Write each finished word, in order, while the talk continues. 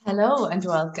Hello and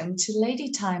welcome to Lady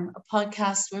Time, a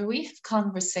podcast where we have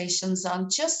conversations on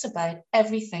just about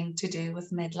everything to do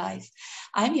with midlife.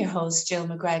 I'm your host, Jill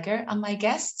McGregor, and my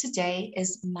guest today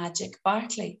is Magic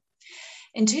Barclay.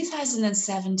 In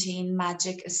 2017,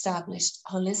 Magic established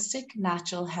Holistic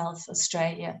Natural Health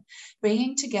Australia,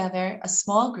 bringing together a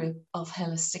small group of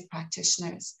holistic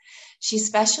practitioners. She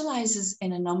specialises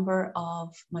in a number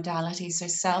of modalities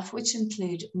herself, which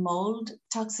include mold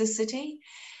toxicity,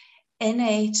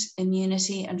 innate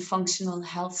immunity and functional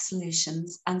health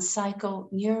solutions, and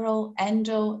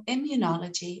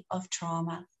psycho-neuro-endo-immunology of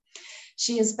trauma.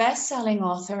 She is best-selling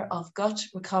author of Gut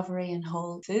Recovery and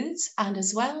Whole Foods, and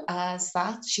as well as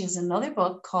that, she has another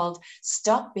book called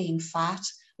Stop Being Fat,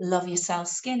 Love Yourself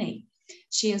Skinny.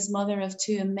 She is mother of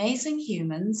two amazing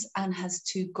humans and has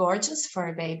two gorgeous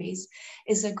fur babies,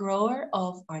 is a grower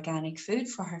of organic food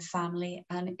for her family,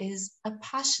 and is a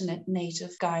passionate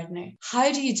native gardener.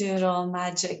 How do you do it all,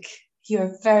 Magic?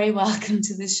 You're very welcome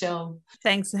to the show.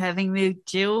 Thanks for having me,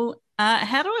 Jill.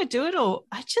 How do I do it all?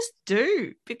 I just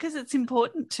do, because it's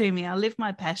important to me. I live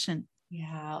my passion.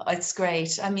 Yeah, it's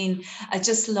great. I mean, I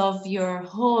just love your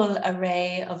whole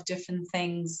array of different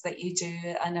things that you do.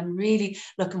 And I'm really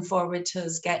looking forward to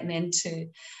us getting into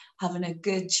having a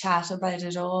good chat about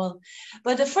it all.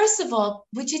 But first of all,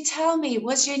 would you tell me,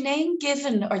 was your name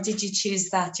given or did you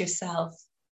choose that yourself?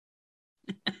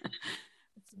 It's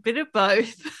a bit of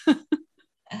both.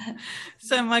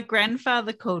 So my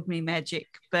grandfather called me Magic,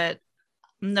 but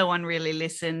no one really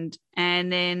listened.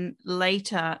 And then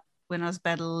later, when I was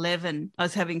about 11, I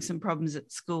was having some problems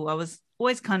at school. I was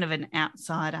always kind of an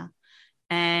outsider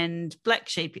and black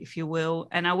sheep, if you will.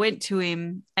 And I went to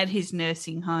him at his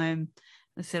nursing home.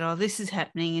 I said, "Oh, this is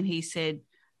happening." And he said,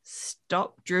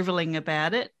 "Stop driveling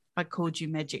about it. I called you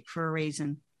Magic for a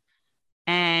reason."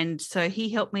 And so he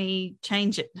helped me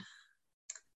change it.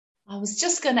 I was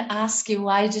just going to ask you,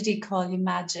 why did he call you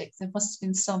Magic? There must have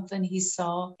been something he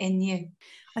saw in you.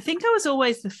 I think I was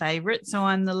always the favorite. So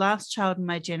I'm the last child in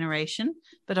my generation,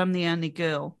 but I'm the only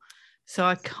girl. So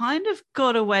I kind of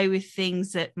got away with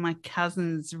things that my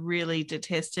cousins really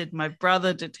detested, my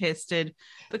brother detested,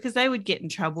 because they would get in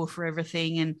trouble for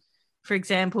everything. And for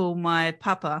example, my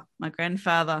papa, my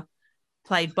grandfather,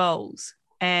 played bowls.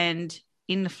 And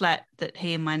in the flat that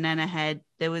he and my nana had,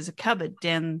 there was a cupboard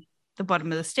down the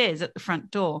bottom of the stairs at the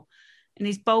front door. And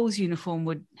his bowls uniform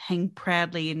would hang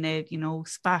proudly in there,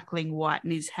 sparkling white,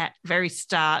 and his hat very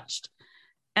starched.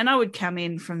 And I would come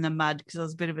in from the mud because I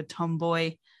was a bit of a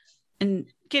tomboy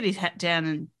and get his hat down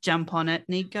and jump on it.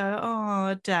 And he'd go,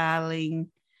 "Oh,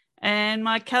 darling." And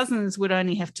my cousins would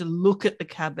only have to look at the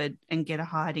cupboard and get a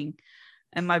hiding.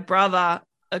 And my brother,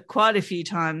 quite a few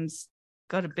times,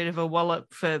 got a bit of a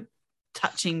wallop for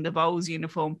touching the bowls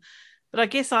uniform. But I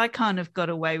guess I kind of got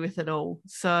away with it all.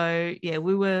 So, yeah,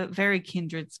 we were very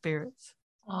kindred spirits.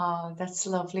 Oh, that's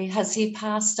lovely. Has he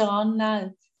passed on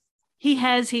now? He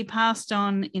has. He passed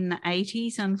on in the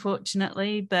 80s,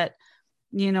 unfortunately. But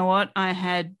you know what? I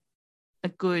had a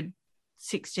good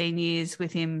 16 years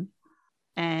with him,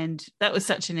 and that was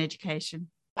such an education.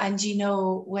 And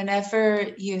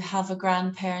whenever you have a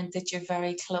grandparent that you're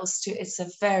very close to, it's a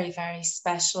very, very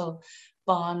special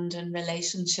bond and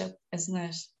relationship, isn't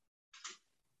it?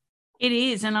 It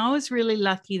is. And I was really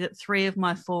lucky that 3 of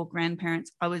my 4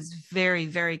 grandparents I was very,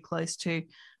 very close to.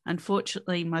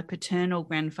 Unfortunately, my paternal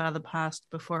grandfather passed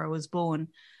before I was born,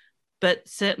 but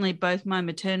certainly both my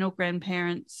maternal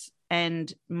grandparents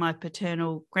and my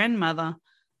paternal grandmother,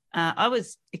 I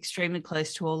was extremely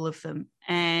close to all of them.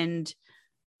 And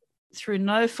through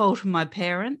no fault of my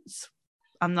parents,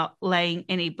 I'm not laying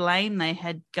any blame. They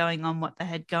had going on what they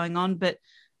had going on, but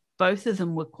both of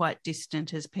them were quite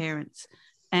distant as parents.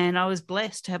 And I was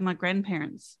blessed to have my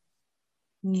grandparents.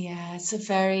 Yeah, it's a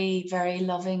very, very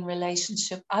loving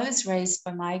relationship. I was raised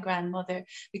by my grandmother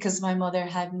because my mother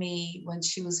had me when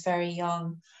she was very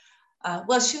young.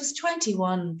 Well, she was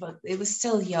 21, but it was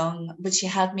still young, but she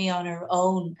had me on her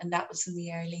own, and that was in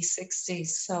the early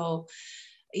 60s. So,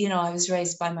 I was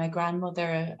raised by my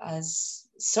grandmother as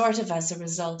sort of as a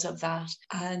result of that.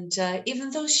 And even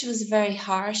though she was a very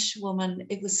harsh woman,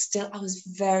 I was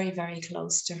very, very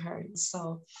close to her.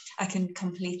 So I can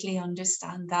completely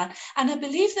understand that. And I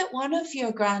believe that one of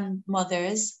your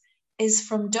grandmothers is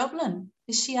from Dublin.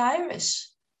 Is she Irish?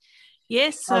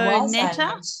 Yes, so Irish?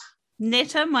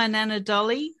 Netta, my nana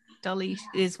Dolly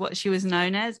is what she was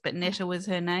known as, but Netta was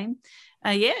her name.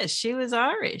 Yes, she was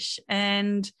Irish.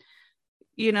 And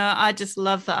I just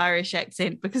love the Irish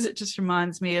accent because it just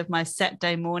reminds me of my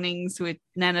Saturday mornings with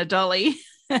Nana Dolly.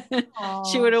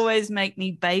 She would always make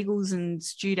me bagels and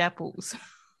stewed apples.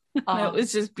 It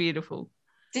was just beautiful.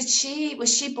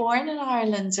 Was she born in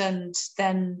Ireland and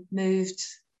then moved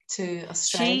to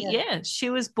Australia? She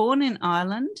was born in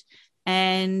Ireland,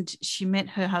 and she met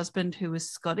her husband, who was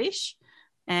Scottish,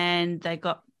 and they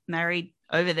got married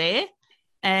over there.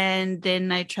 And then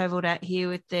they travelled out here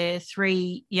with their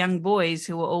 3 young boys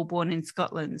who were all born in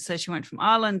Scotland. So she went from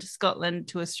Ireland to Scotland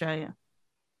to Australia.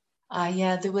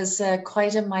 Yeah, there was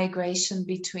quite a migration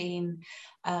between,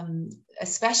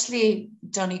 especially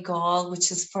Donegal,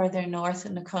 which is further north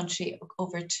in the country,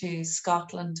 over to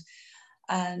Scotland,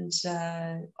 and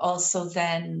also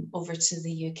then over to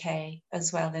the UK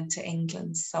as well, into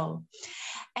England. So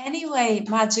anyway,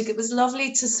 Magic, it was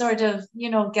lovely to sort of,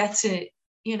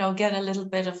 get a little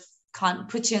bit of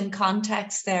put you in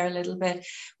context there a little bit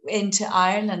into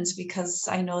Ireland, because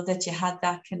I know that you had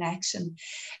that connection.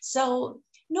 So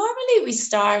normally we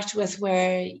start with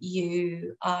where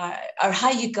you are, or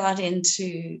how you got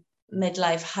into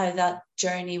midlife, how that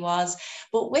journey was.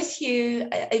 But with you,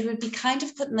 it would be kind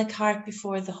of putting the cart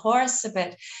before the horse a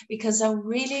bit, because I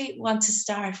really want to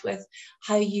start with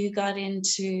how you got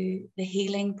into the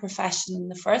healing profession in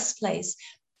the first place,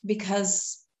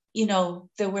 because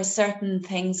there were certain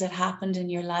things that happened in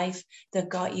your life that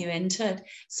got you into it.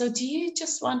 So do you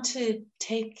just want to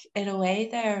take it away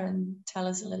there and tell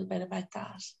us a little bit about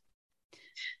that?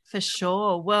 For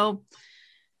sure. Well,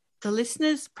 the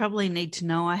listeners probably need to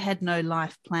know I had no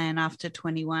life plan after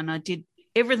 21. I did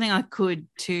everything I could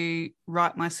to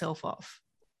write myself off.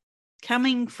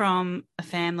 Coming from a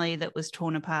family that was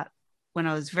torn apart when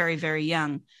I was very, very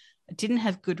young, I didn't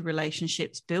have good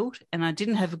relationships built, and I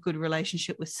didn't have a good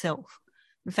relationship with self.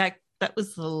 In fact, that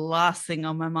was the last thing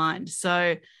on my mind.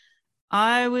 So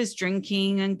I was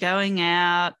drinking and going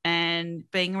out and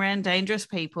being around dangerous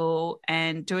people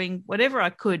and doing whatever I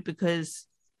could, because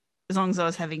as long as I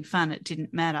was having fun, it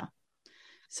didn't matter.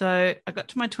 So I got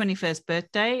to my 21st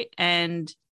birthday and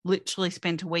literally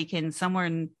spent a weekend somewhere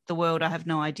in the world, I have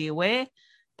no idea where,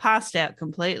 passed out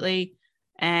completely,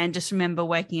 and just remember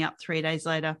waking up 3 days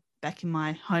later back in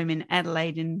my home in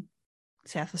Adelaide in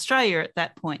South Australia at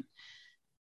that point.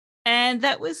 And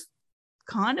that was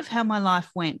kind of how my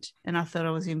life went. And I thought I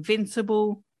was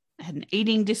invincible. I had an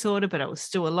eating disorder, but I was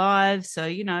still alive.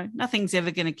 So, nothing's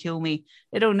ever going to kill me.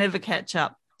 It'll never catch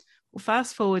up. Well,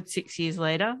 fast forward 6 years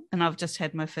later, and I've just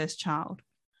had my first child.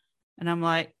 And I'm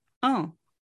like, oh,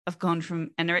 I've gone from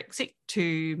anorexic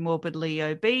to morbidly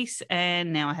obese,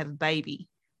 and now I have a baby.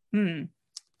 2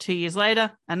 years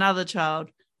later, another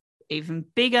child, even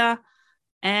bigger,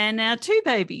 and now 2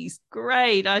 babies.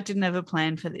 Great. I didn't have a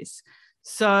plan for this.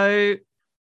 So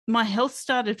my health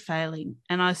started failing,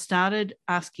 and I started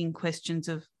asking questions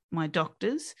of my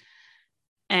doctors,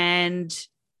 and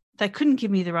they couldn't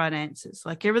give me the right answers.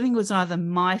 Like, everything was either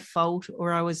my fault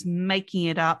or I was making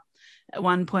it up. At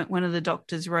one point, one of the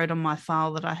doctors wrote on my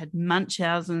file that I had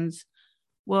Munchausen's.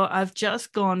 Well, I've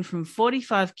just gone from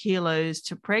 45 kilos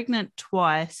to pregnant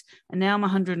twice, and now I'm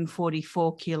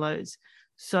 144 kilos.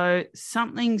 So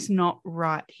something's not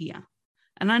right here.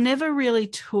 And I never really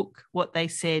took what they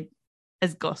said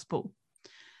as gospel.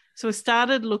 So I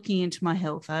started looking into my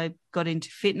health. I got into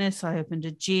fitness. I opened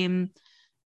a gym.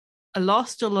 I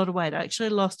lost a lot of weight. I actually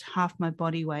lost half my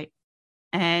body weight.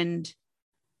 And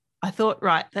I thought,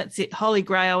 right, that's it. Holy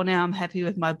grail. Now I'm happy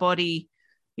with my body.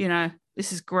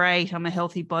 This is great. I'm a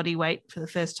healthy body weight for the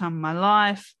first time in my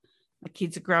life. My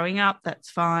kids are growing up. That's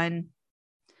fine.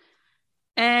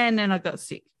 And then I got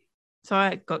sick. So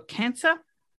I got cancer.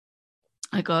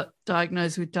 I got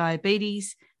diagnosed with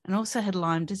diabetes and also had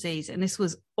Lyme disease. And this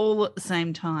was all at the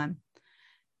same time.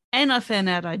 And I found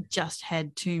out I just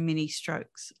had too many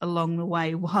strokes along the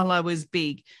way while I was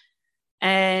big.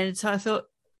 And so I thought,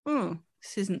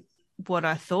 this isn't what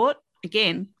I thought.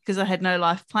 Again, because I had no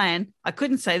life plan, I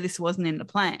couldn't say this wasn't in the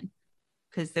plan,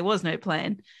 because there was no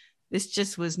plan. This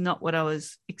just was not what I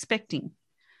was expecting.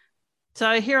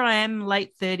 So here I am,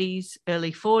 late 30s,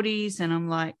 early 40s, and I'm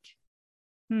like,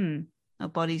 my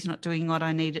body's not doing what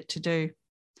I need it to do.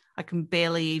 I can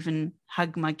barely even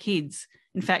hug my kids.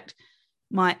 In fact,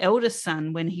 my eldest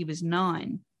son, when he was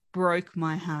 9, broke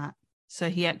my heart.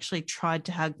 So he actually tried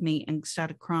to hug me and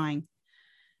started crying.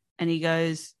 And he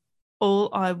goes, all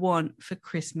I want for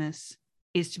Christmas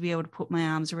is to be able to put my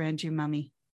arms around you,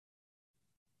 Mummy.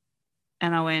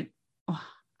 And I went, I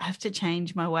have to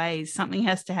change my ways. Something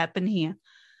has to happen here.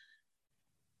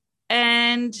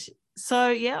 And so,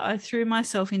 I threw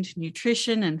myself into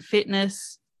nutrition and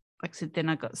fitness. Like I said, then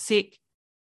I got sick.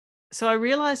 So I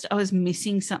realized I was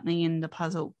missing something in the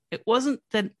puzzle. It wasn't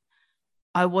that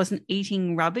I wasn't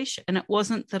eating rubbish, and it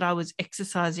wasn't that I was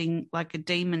exercising like a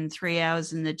demon 3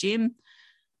 hours in the gym.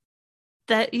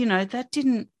 That, that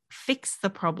didn't fix the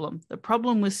problem. The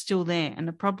problem was still there, and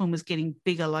the problem was getting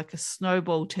bigger, like a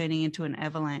snowball turning into an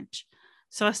avalanche.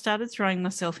 So I started throwing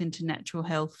myself into natural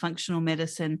health, functional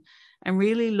medicine, and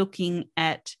really looking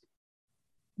at,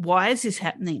 why is this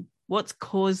happening? What's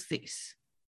caused this?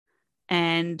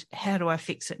 And how do I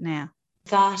fix it now?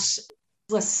 That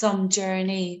was some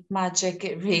journey, Magic.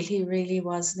 It really, really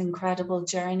was an incredible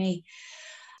journey.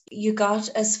 You got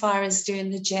as far as doing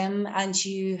the gym, and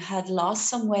you had lost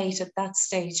some weight at that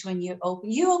stage when you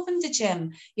opened the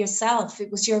gym yourself.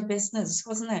 It was your business,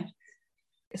 wasn't it?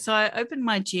 So I opened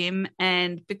my gym,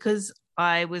 and because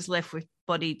I was left with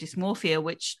body dysmorphia,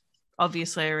 which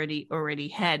obviously I already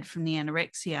had from the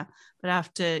anorexia, but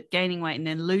after gaining weight and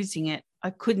then losing it, I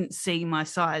couldn't see my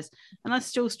size, and I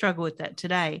still struggle with that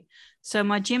today. So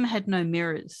my gym had no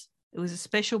mirrors. It was a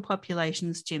special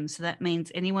populations gym. So that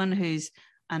means anyone who's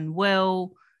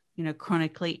unwell,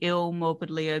 chronically ill,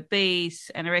 morbidly obese,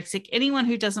 anorexic, anyone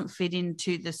who doesn't fit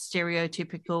into the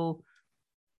stereotypical,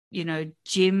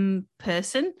 gym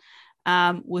person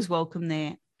was welcome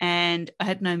there. And I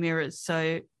had no mirrors.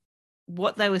 So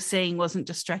what they were seeing wasn't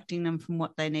distracting them from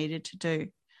what they needed to do.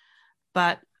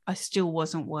 But I still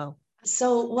wasn't well.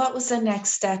 So what was the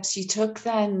next steps you took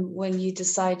then when you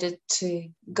decided to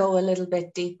go a little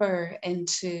bit deeper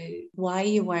into why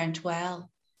you weren't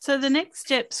well? So the next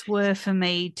steps were for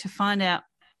me to find out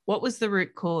what was the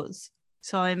root cause.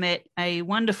 So I met a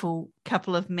wonderful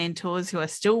couple of mentors who I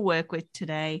still work with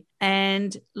today,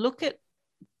 and look at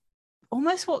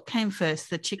almost what came first,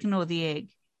 the chicken or the egg.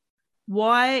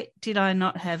 Why did I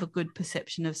not have a good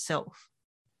perception of self?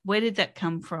 Where did that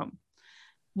come from?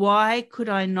 Why could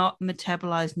I not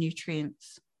metabolize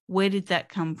nutrients? Where did that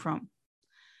come from?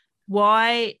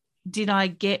 Why did I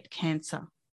get cancer?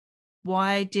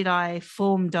 Why did I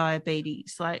form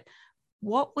diabetes? Like,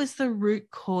 what was the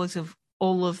root cause of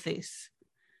all of this?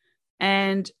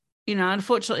 And,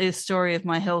 unfortunately, the story of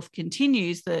my health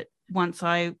continues that once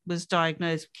I was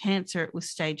diagnosed with cancer, it was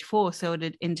stage 4, so it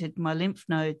had entered my lymph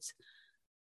nodes.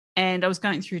 And I was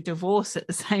going through divorce at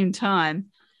the same time.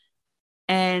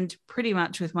 And pretty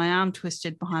much with my arm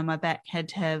twisted behind my back, had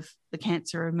to have the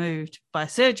cancer removed by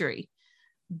surgery,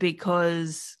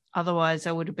 because otherwise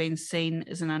I would have been seen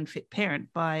as an unfit parent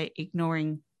by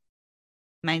ignoring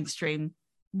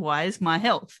mainstream-wise my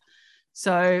health.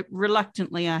 So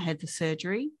reluctantly, I had the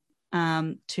surgery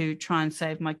to try and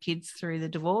save my kids through the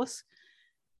divorce.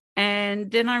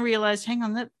 And then I realized, hang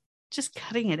on, that just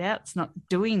cutting it out's not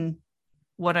doing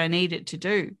what I need it to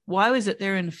do. Why was it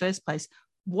there in the first place?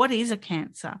 What is a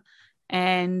cancer?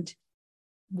 And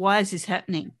why is this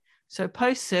happening? So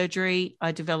post-surgery,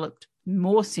 I developed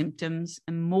more symptoms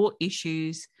and more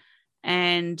issues.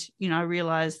 And, I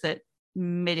realized that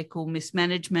medical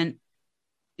mismanagement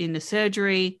in the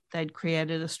surgery, they'd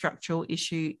created a structural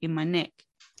issue in my neck.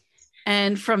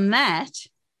 And from that,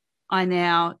 I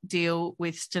now deal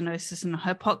with stenosis and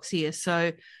hypoxia.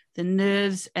 So the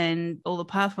nerves and all the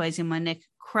pathways in my neck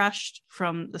crushed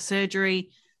from the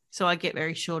surgery. So I get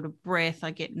very short of breath,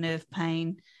 I get nerve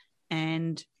pain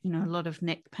and, a lot of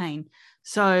neck pain.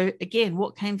 So again,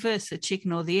 what came first, the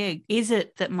chicken or the egg? Is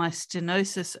it that my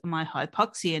stenosis and my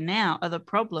hypoxia now are the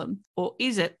problem, or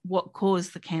is it what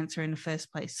caused the cancer in the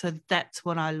first place? So that's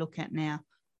what I look at now.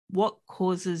 What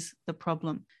causes the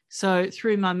problem? So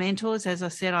through my mentors, as I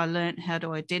said, I learned how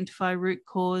to identify root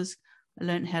cause. I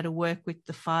learned how to work with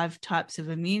the 5 types of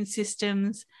immune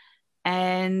systems.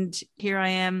 And here I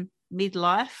am,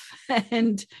 midlife,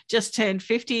 and just turned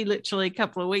 50 literally a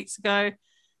couple of weeks ago,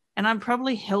 and I'm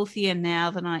probably healthier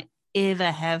now than I ever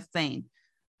have been.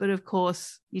 But of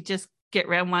course, you just get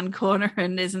around one corner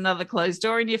and there's another closed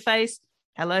door in your face.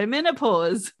 Hello,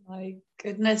 menopause. My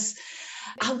goodness.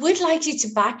 I would like you to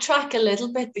backtrack a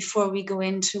little bit before we go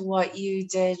into what you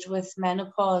did with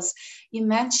menopause. You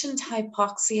mentioned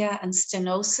hypoxia and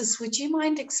stenosis. Would you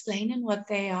mind explaining what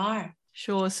they are?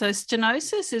 Sure. So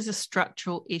stenosis is a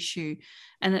structural issue,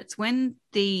 and it's when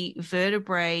the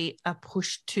vertebrae are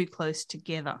pushed too close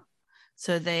together.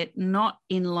 So they're not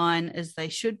in line as they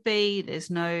should be. There's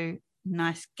no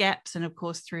nice gaps. And of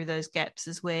course, through those gaps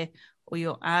is where all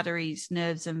your arteries,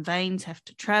 nerves, and veins have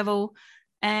to travel.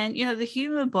 And, the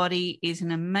human body is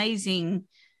an amazing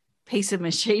piece of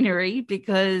machinery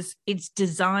because it's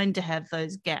designed to have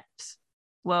those gaps.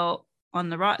 Well, on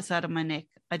the right side of my neck,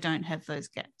 I don't have those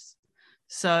gaps.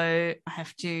 So I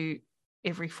have to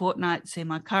every fortnight see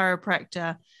my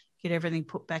chiropractor, get everything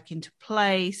put back into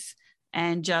place,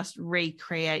 and just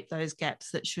recreate those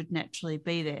gaps that should naturally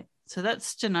be there. So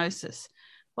that's stenosis.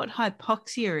 What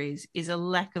hypoxia is a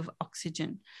lack of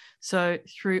oxygen. So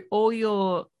through all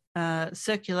your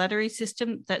circulatory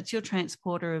system, that's your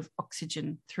transporter of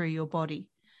oxygen through your body.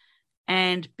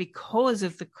 And because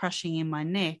of the crushing in my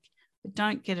neck, I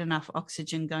don't get enough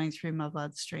oxygen going through my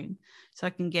bloodstream. So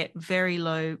I can get very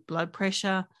low blood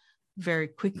pressure very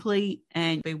quickly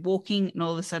and be walking, and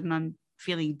all of a sudden I'm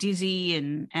feeling dizzy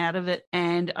and out of it,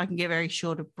 and I can get very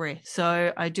short of breath.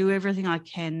 So I do everything I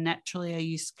can naturally. I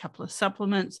use a couple of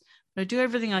supplements, but I do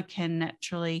everything I can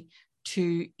naturally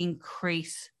to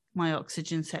increase my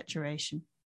oxygen saturation.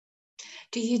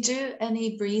 Do you do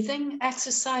any breathing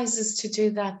exercises to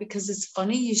do that? Because it's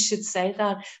funny you should say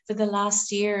that. For the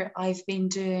last year, I've been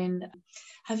doing.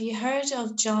 Have you heard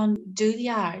of John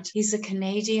Douillard? He's a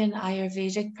Canadian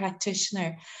Ayurvedic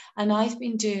practitioner, and I've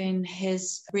been doing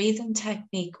his breathing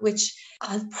technique, which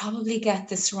I'll probably get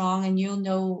this wrong and you'll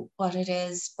know what it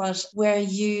is, but where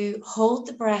you hold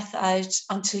the breath out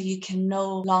until you can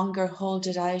no longer hold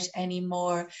it out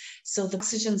anymore. So the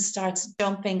oxygen starts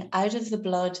jumping out of the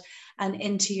blood and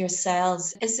into your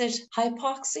cells. Is it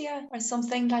hypoxia or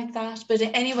something like that? But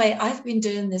anyway, I've been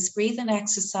doing this breathing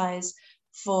exercise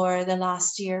for the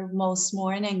last year, most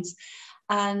mornings.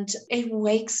 And it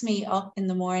wakes me up in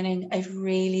the morning. It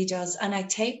really does. And I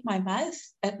tape my mouth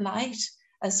at night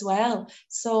as well.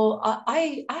 So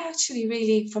I actually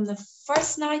really, from the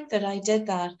first night that I did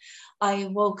that, I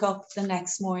woke up the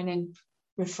next morning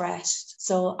refreshed.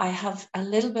 So I have a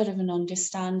little bit of an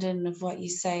understanding of what you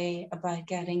say about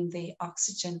getting the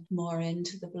oxygen more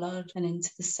into the blood and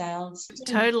into the cells.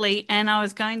 Totally. And I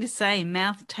was going to say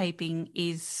mouth taping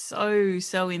is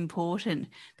so important,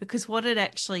 because what it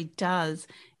actually does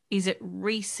is it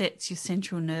resets your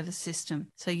central nervous system.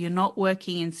 So you're not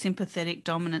working in sympathetic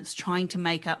dominance, trying to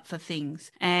make up for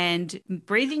things. And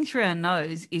breathing through our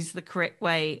nose is the correct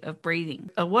way of breathing.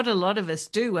 What a lot of us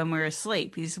do when we're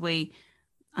asleep is we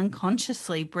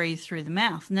unconsciously breathe through the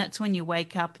mouth. And that's when you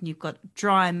wake up and you've got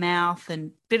dry mouth and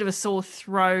a bit of a sore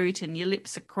throat and your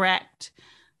lips are cracked.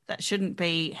 That shouldn't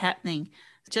be happening.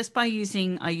 Just by I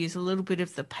use a little bit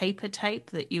of the paper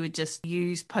tape that you would just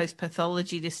use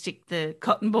post-pathology to stick the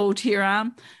cotton ball to your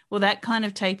arm. Well, that kind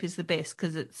of tape is the best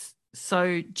because it's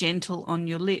so gentle on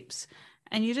your lips.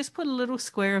 And you just put a little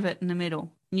square of it in the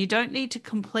middle. And you don't need to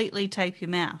completely tape your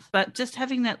mouth, but just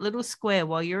having that little square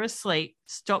while you're asleep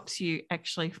stops you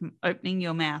actually from opening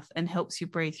your mouth and helps you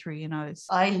breathe through your nose.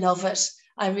 I love it.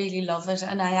 I really love it.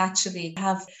 And I actually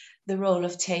have the roll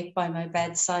of tape by my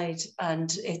bedside,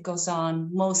 and it goes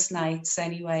on most nights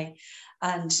anyway.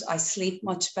 And I sleep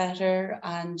much better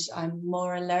and I'm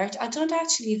more alert. I don't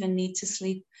actually even need to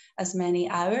sleep as many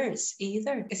hours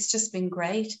either. It's just been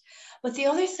great. But the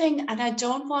other thing, and I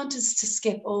don't want us to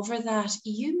skip over that,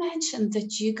 you mentioned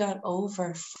that you got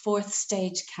over 4th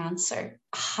stage cancer.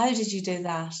 How did you do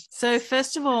that? So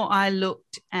first of all, I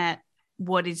looked at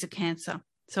what is a cancer.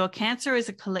 So a cancer is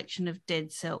a collection of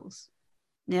dead cells.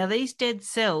 Now, these dead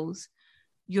cells,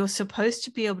 you're supposed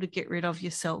to be able to get rid of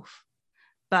yourself.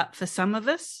 But for some of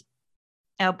us,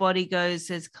 our body goes,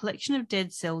 there's a collection of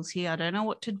dead cells here. I don't know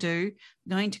what to do. I'm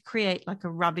going to create like a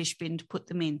rubbish bin to put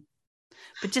them in.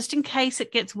 But just in case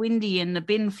it gets windy and the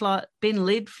bin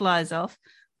lid flies off,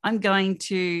 I'm going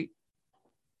to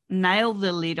nail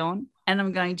the lid on and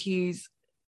I'm going to use,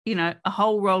 a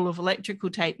whole roll of electrical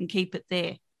tape and keep it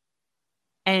there.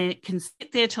 And it can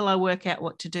sit there till I work out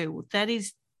what to do. Well, that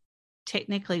is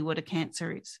technically what a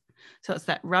cancer is. So it's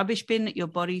that rubbish bin that your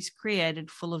body's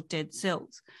created full of dead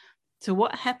cells. So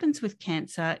what happens with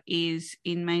cancer is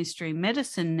in mainstream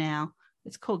medicine now,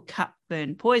 it's called cut,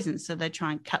 burn, poison. So they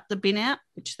try and cut the bin out,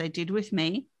 which they did with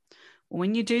me.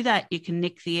 When you do that, you can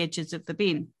nick the edges of the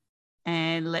bin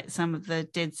and let some of the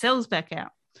dead cells back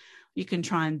out. You can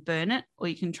try and burn it or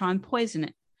you can try and poison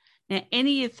it. Now,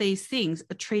 any of these things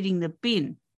are treating the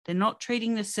bin. They're not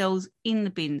treating the cells in the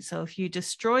bin. So if you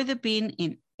destroy the bin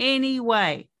in any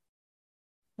way,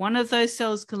 one of those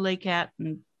cells can leak out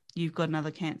and you've got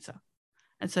another cancer.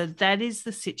 And so that is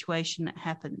the situation that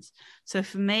happens. So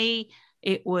for me,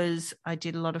 I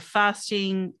did a lot of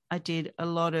fasting. I did a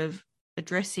lot of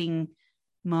addressing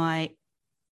my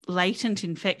latent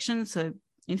infections. So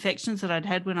infections that I'd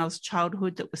had when I was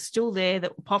childhood that were still there,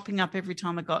 that were popping up every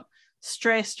time I got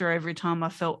stressed or every time I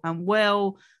felt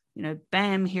unwell,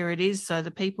 bam, here it is. So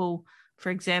the people, for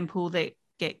example, that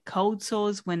get cold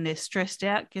sores when they're stressed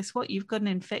out, guess what? You've got an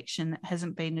infection that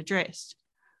hasn't been addressed.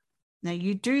 Now,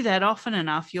 you do that often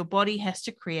enough, your body has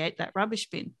to create that rubbish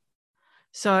bin.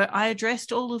 So I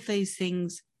addressed all of these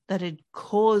things that had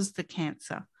caused the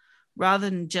cancer rather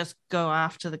than just go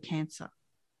after the cancer.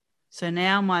 So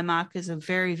now my markers are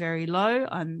very, very low.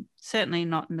 I'm certainly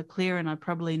not in the clear and I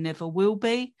probably never will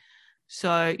be.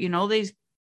 So, all these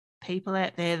people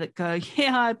out there that go,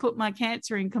 yeah, I put my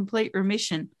cancer in complete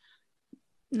remission.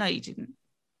 No, you didn't.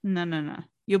 No.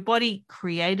 Your body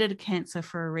created a cancer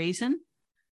for a reason.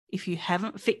 If you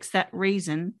haven't fixed that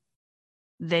reason,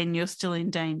 then you're still in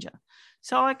danger.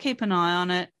 So I keep an eye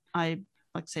on it. I,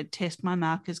 like I said, test my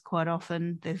markers quite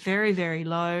often. They're very, very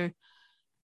low.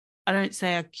 I don't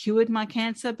say I cured my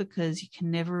cancer because you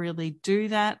can never really do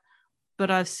that, but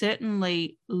I've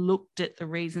certainly looked at the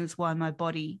reasons why my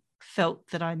body felt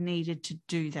that I needed to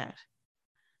do that.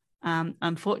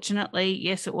 Unfortunately,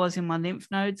 yes, it was in my lymph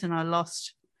nodes, and I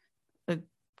lost a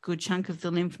good chunk of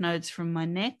the lymph nodes from my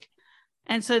neck.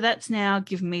 And so that's now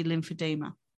given me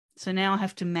lymphedema. So now I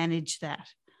have to manage that.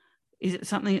 Is it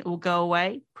something that will go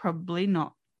away? Probably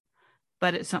not,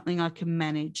 but it's something I can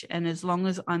manage. And as long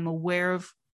as I'm aware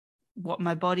of what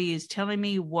my body is telling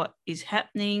me, what is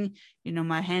happening,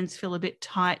 my hands feel a bit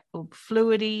tight or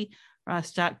fluidy, or I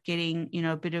start getting,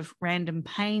 a bit of random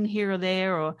pain here or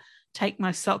there, or take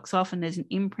my socks off and there's an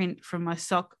imprint from my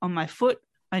sock on my foot,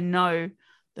 I know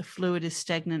the fluid is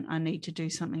stagnant. I need to do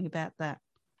something about that.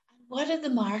 What are the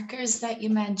markers that you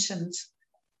mentioned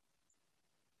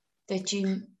that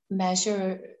you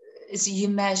measure?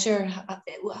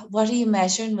 What are you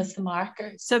measuring with the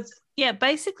markers? So yeah,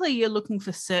 basically you're looking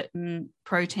for certain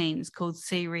proteins called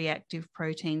C-reactive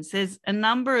proteins. There's a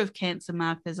number of cancer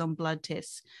markers on blood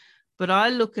tests, but I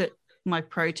look at my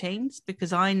proteins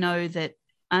because I know that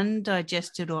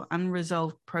undigested or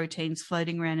unresolved proteins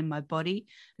floating around in my body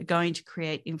are going to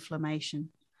create inflammation.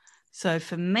 So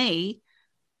for me,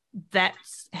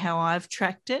 that's how I've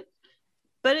tracked it.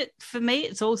 But for me,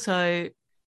 it's also,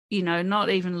 not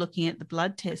even looking at the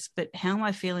blood tests, but how am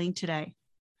I feeling today?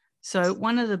 So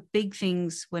one of the big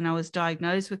things when I was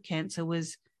diagnosed with cancer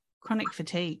was chronic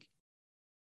fatigue.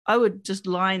 I would just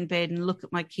lie in bed and look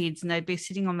at my kids and they'd be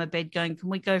sitting on my bed going, can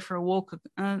we go for a walk?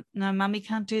 No, Mummy,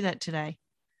 can't do that today.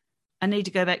 I need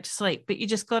to go back to sleep. But you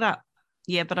just got up.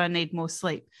 Yeah, but I need more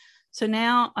sleep. So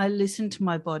now I listen to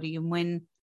my body, and when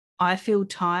I feel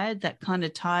tired, that kind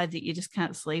of tired that you just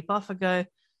can't sleep off, I go,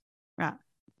 right,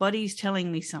 body's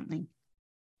telling me something.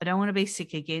 I don't want to be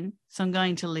sick again, so I'm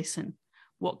going to listen.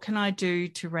 What can I do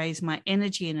to raise my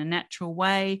energy in a natural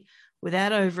way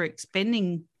without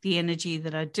overexpending the energy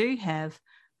that I do have?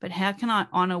 But how can I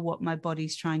honor what my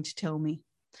body's trying to tell me?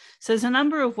 So there's a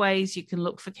number of ways you can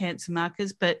look for cancer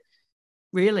markers, but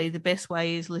really the best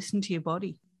way is listen to your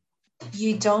body.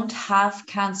 You don't have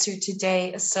cancer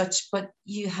today as such, but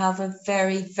you have a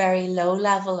very, very low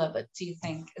level of it, do you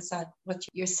think? Is that what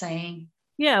you're saying?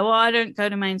 Yeah, well, I don't go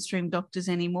to mainstream doctors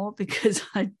anymore because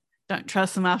I don't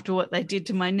trust them after what they did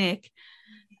to my neck.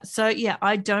 So, yeah,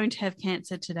 I don't have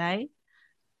cancer today.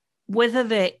 Whether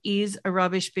there is a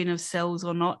rubbish bin of cells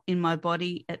or not in my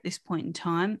body at this point in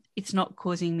time, it's not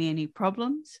causing me any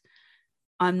problems.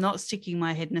 I'm not sticking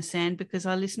my head in the sand because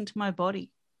I listen to my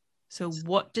body. So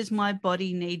what does my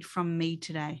body need from me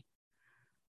today?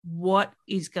 What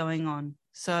is going on?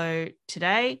 So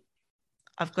today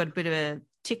I've got a bit of a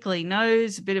tickly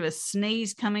nose, a bit of a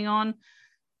sneeze coming on.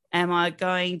 Am I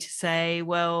going to say,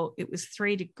 well, it was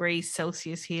 3 degrees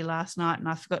Celsius here last night and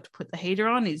I forgot to put the heater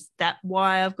on? Is that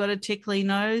why I've got a tickly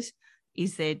nose?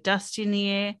 Is there dust in the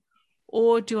air?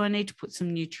 Or do I need to put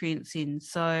some nutrients in?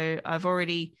 So I've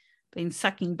already been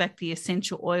sucking back the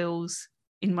essential oils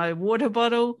in my water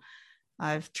bottle.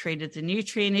 I've treated the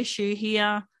nutrient issue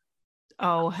here.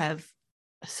 I'll have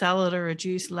a salad or a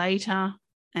juice later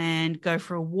and go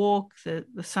for a walk. The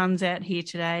sun's out here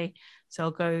today, so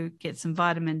I'll go get some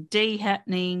vitamin D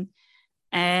happening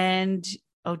and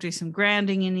I'll do some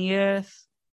grounding in the earth.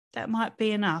 That might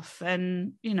be enough.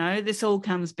 And, this all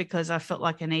comes because I felt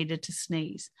like I needed to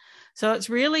sneeze. So it's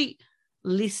really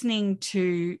listening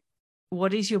to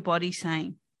what is your body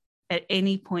saying at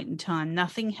any point in time.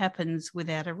 Nothing happens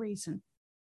without a reason.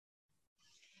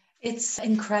 It's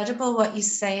incredible what you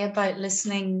say about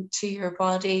listening to your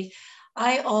body.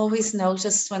 I always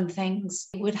noticed when things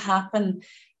would happen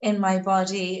in my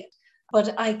body,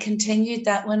 but I continued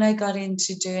that when I got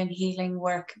into doing healing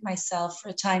work myself for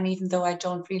a time, even though I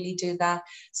don't really do that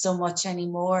so much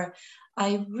anymore.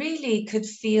 I really could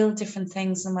feel different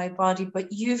things in my body, but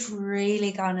you've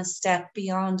really gone a step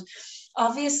beyond,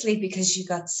 obviously, because you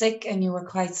got sick and you were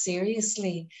quite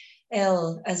seriously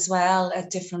ill as well at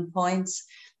different points.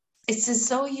 It's as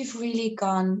though you've really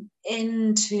gone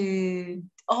into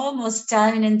almost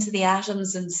down into the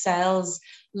atoms and cells,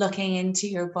 looking into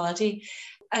your body.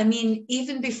 I mean,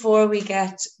 even before we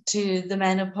get to the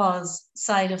menopause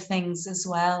side of things as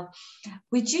well,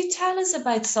 would you tell us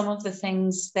about some of the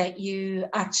things that you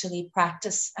actually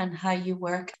practice and how you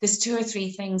work? There's 2 or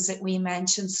 3 things that we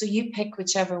mentioned, so you pick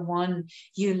whichever one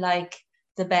you like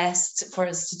the best for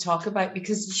us to talk about,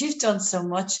 because you've done so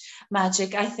much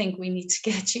magic. I think we need to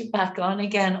get you back on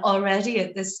again already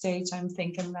at this stage. I'm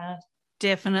thinking that.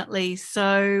 Definitely.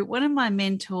 So one of my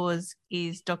mentors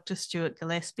is Dr. Stuart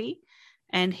Gillespie,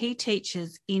 and he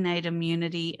teaches innate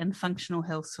immunity and functional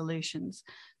health solutions.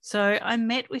 So I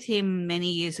met with him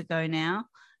many years ago now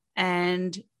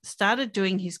and started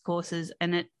doing his courses,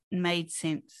 and it made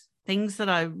sense. Things that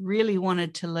I really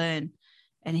wanted to learn.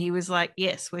 And he was like,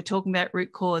 yes, we're talking about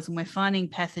root cause and we're finding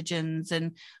pathogens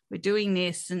and we're doing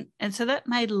this. And so that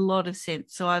made a lot of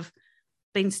sense. So I've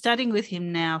been studying with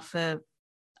him now for,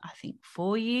 I think,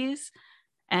 4 years,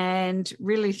 and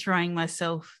really throwing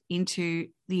myself into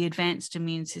the advanced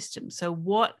immune system. So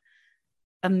what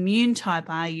immune type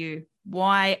are you?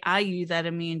 Why are you that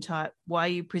immune type? Why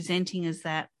are you presenting as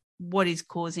that? What is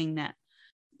causing that?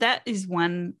 That is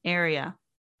one area.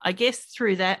 I guess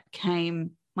through that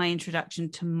came my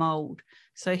introduction to mold.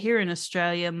 So here in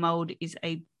Australia, mold is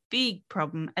a big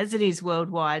problem, as it is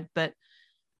worldwide, but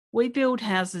we build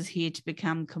houses here to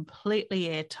become completely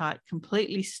airtight,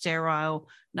 completely sterile.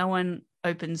 No one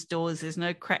opens doors. There's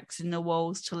no cracks in the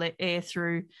walls to let air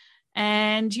through.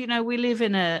 And, you know, we live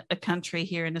in a country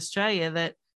here in Australia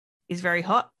that is very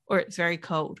hot or it's very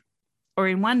cold, or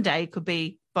in one day could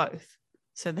be both.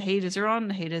 So the heaters are on,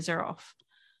 the heaters are off.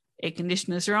 Air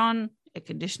conditioners are on, air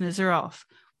conditioners are off.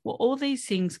 Well, all these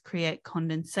things create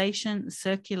condensation,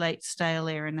 circulate stale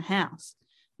air in the house.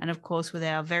 And of course, with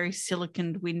our very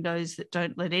siliconed windows that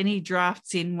don't let any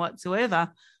drafts in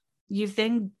whatsoever, you've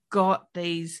then got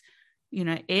these, you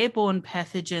know, airborne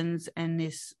pathogens and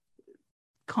this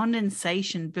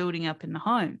condensation building up in the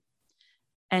home.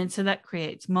 And so that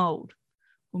creates mold.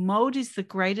 Well, mold is the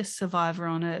greatest survivor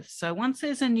on Earth. So once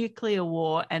there's a nuclear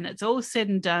war and it's all said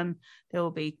and done, there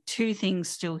will be two things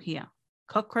still here: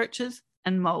 cockroaches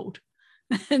and mold.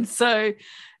 And so,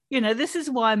 you know, this is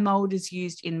why mold is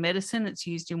used in medicine. It's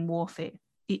used in warfare.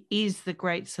 It is the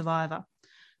great survivor.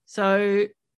 So,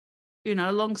 you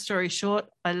know, long story short,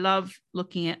 I love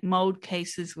looking at mold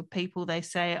cases with people. They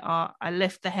say, oh, I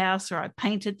left the house, or I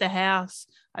painted the house,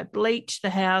 I bleached the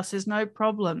house. There's no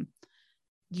problem.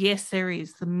 Yes, there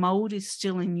is. The mold is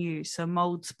still in you. So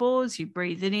mold spores, you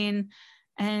breathe it in,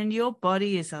 and your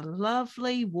body is a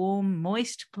lovely, warm,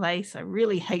 moist place. I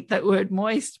really hate that word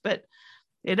moist, but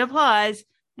it applies.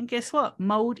 And guess what?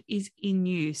 Mold is in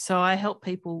you. So I help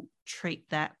people treat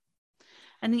that.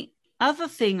 And the other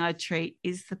thing I treat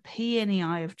is the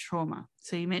PNEI of trauma.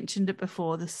 So you mentioned it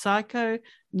before, the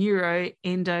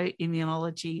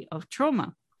psychoneuroendoimmunology of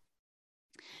trauma.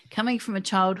 Coming from a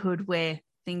childhood where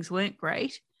things weren't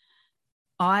great,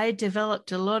 I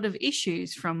developed a lot of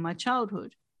issues from my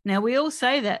childhood. Now, we all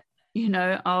say that, you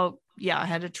know, oh, yeah, I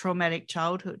had a traumatic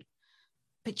childhood,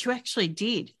 but you actually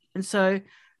did. And so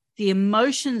the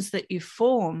emotions that you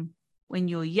form when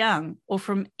you're young, or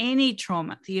from any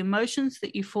trauma, the emotions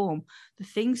that you form, the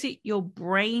things that your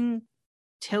brain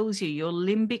tells you, your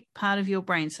limbic part of your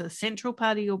brain, so the central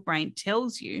part of your brain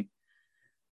tells you,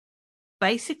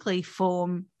 basically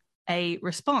form a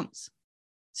response.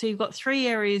 So you've got three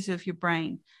areas of your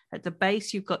brain. At the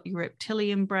base, you've got your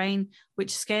reptilian brain,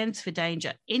 which scans for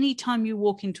danger. Anytime you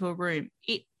walk into a room,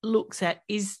 it looks at,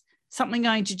 is something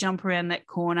going to jump around that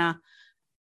corner?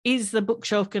 Is the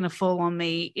bookshelf going to fall on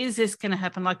me? Is this going to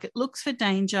happen? Like, it looks for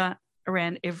danger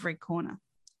around every corner.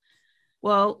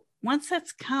 Well, once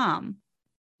that's calm,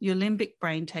 your limbic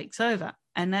brain takes over,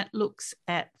 and that looks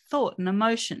at thought and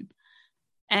emotion.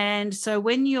 And so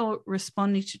when you're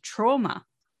responding to trauma,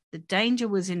 the danger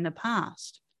was in the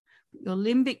past. Your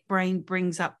limbic brain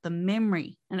brings up the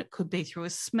memory, and it could be through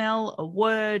a smell, a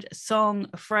word, a song,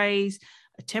 a phrase,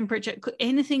 a temperature.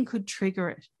 Anything could trigger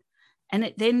it. And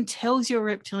it then tells your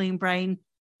reptilian brain,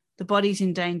 the body's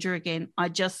in danger again. I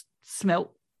just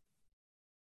smelt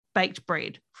baked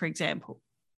bread, for example.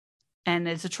 And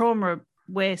there's a trauma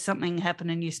where something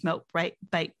happened and you smelt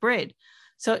baked bread.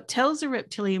 So it tells the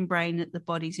reptilian brain that the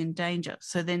body's in danger.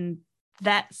 So then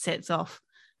that sets off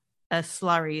a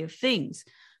slurry of things.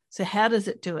 So how does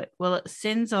it do it? Well, it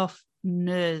sends off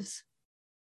nerves,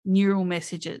 neural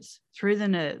messages through the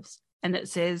nerves. And it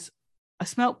says, I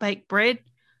smelt baked bread.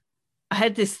 I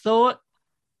had this thought,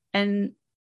 and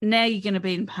now you're going to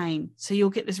be in pain. So you'll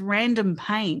get this random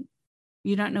pain.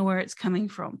 You don't know where it's coming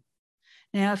from.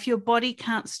 Now, if your body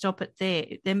can't stop it there,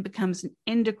 it then becomes an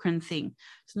endocrine thing.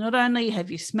 So not only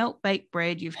have you smelt baked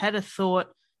bread, you've had a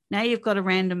thought, now you've got a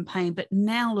random pain, but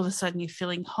now all of a sudden you're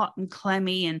feeling hot and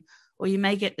clammy, or you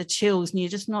may get the chills and you're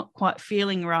just not quite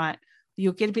feeling right.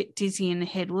 You'll get a bit dizzy in the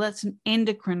head. Well, that's an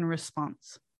endocrine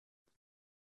response.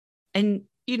 And,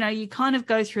 you know, you kind of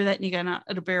go through that and you go, no,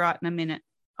 it'll be right in a minute.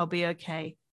 I'll be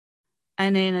okay.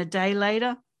 And then a day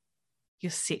later, you're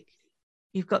sick.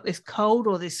 You've got this cold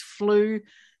or this flu.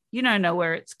 You don't know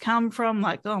where it's come from.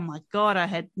 Like, oh my God, I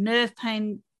had nerve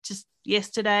pain just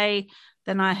yesterday.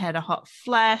 Then I had a hot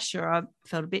flash, or I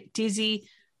felt a bit dizzy.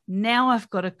 Now I've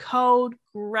got a cold.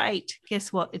 Great.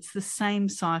 Guess what? It's the same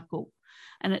cycle.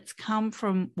 And it's come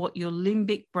from what your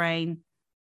limbic brain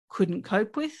couldn't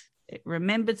cope with. It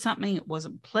remembered something. It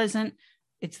wasn't pleasant.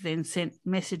 It's then sent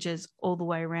messages all the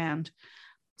way around.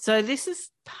 So this is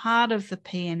part of the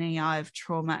PNEI of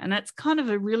trauma, and it's kind of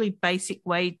a really basic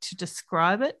way to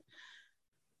describe it.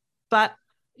 But,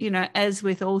 you know, as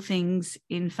with all things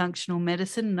in functional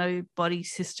medicine, no body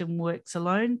system works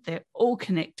alone. They're all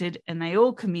connected and they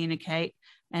all communicate.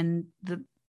 And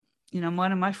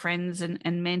one of my friends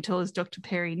and mentors, Dr.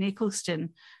 Perry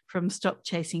Nicholson from Stop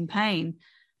Chasing Pain,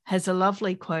 has a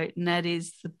lovely quote, and that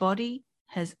is, the body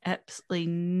has absolutely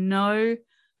no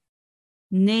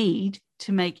need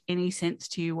to make any sense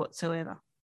to you whatsoever.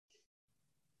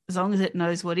 As long as it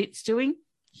knows what it's doing,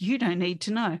 you don't need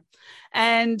to know.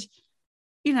 And,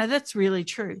 you know, that's really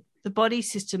true. The body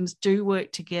systems do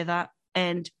work together,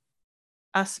 and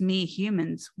us mere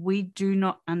humans, we do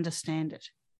not understand it.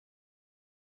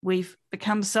 We've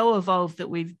become so evolved that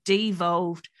we've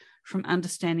devolved from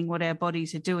understanding what our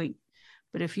bodies are doing.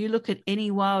 But if you look at any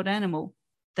wild animal,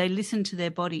 they listen to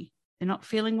their body. They're not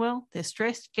feeling well, they're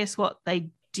stressed. Guess what? They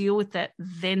deal with that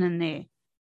then and there.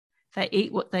 They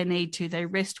eat what they need to. They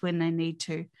rest when they need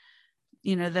to.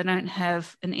 You know, they don't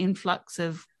have an influx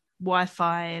of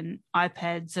Wi-Fi and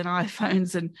iPads and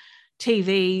iPhones and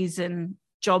TVs and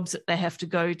jobs that they have to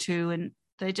go to. And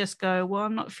they just go, well,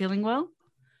 I'm not feeling well.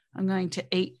 I'm going to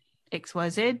eat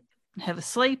XYZ, have a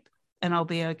sleep, and I'll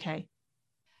be okay.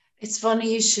 It's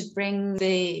funny you should bring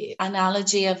the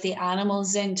analogy of the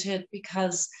animals into it,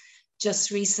 because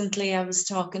just recently I was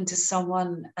talking to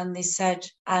someone and they said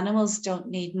animals don't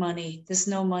need money. There's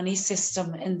no money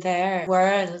system in their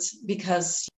world,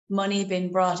 because money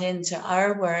being brought into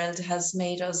our world has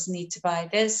made us need to buy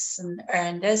this and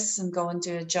earn this and go and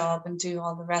do a job and do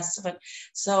all the rest of it.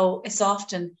 So it's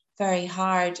often very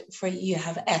hard for you to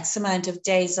have X amount of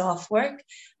days off work.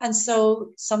 And so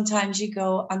sometimes you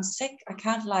go, I'm sick, I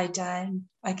can't lie down,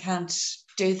 I can't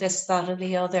do this, that, or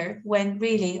the other, when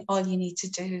really all you need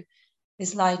to do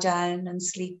is lie down and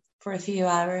sleep for a few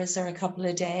hours or a couple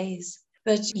of days.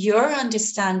 But your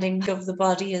understanding of the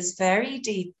body is very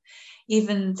deep,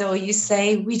 even though you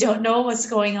say we don't know what's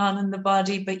going on in the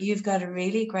body, but you've got a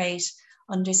really great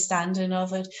understanding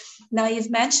of it. Now,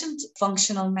 you've mentioned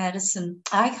functional medicine.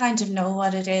 I kind of know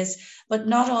what it is, but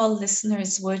not all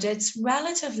listeners would. It's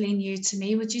relatively new to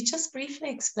me. Would you just briefly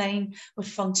explain what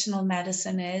functional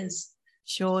medicine is?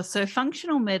 Sure. So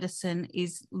functional medicine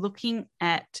is looking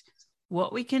at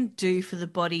what we can do for the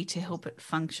body to help it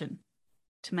function,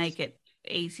 to make it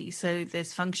easy. So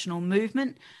there's functional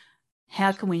movement.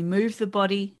 How can we move the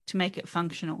body to make it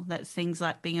functional? That's things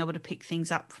like being able to pick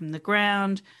things up from the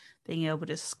ground, being able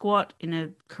to squat in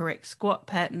a correct squat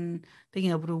pattern,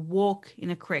 being able to walk in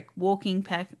a correct walking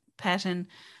pattern.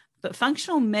 But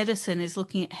functional medicine is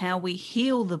looking at how we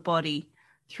heal the body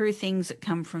through things that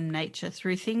come from nature,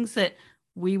 through things that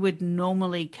we would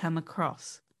normally come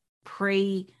across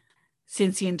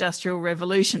since the Industrial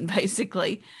Revolution,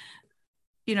 basically.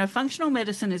 You know, functional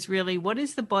medicine is really, what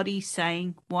is the body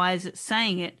saying? Why is it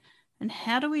saying it? And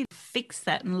how do we fix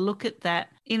that and look at that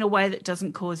in a way that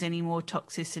doesn't cause any more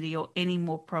toxicity or any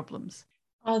more problems?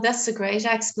 Oh, that's a great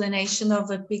explanation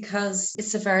of it, because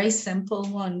it's a very simple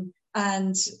one.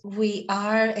 And we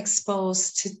are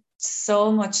exposed to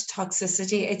so much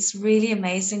toxicity. It's really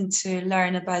amazing to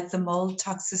learn about the mold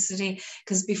toxicity,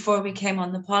 because before we came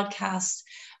on the podcast,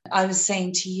 I was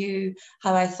saying to you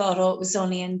how I thought, it was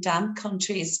only in damp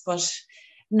countries, but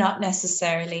not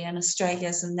necessarily. And Australia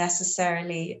isn't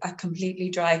necessarily a completely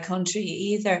dry country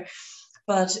either.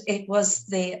 But it was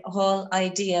the whole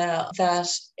idea that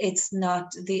it's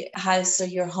not, the house or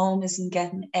your home isn't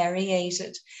getting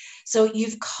aerated. So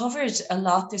you've covered a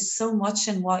lot. There's so much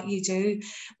in what you do.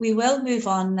 We will move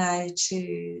on now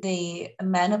to the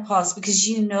menopause, because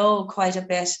you know quite a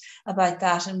bit about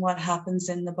that and what happens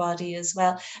in the body as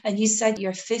well. And you said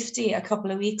you're 50 a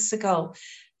couple of weeks ago.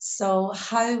 So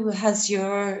how has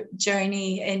your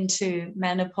journey into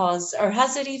menopause, or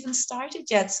has it even started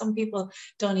yet? Some people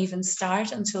don't even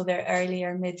start until their early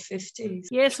or mid-50s.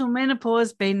 Yes, well,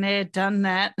 menopause, been there, done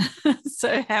that.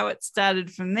 So how it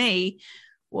started for me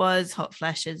was hot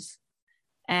flashes.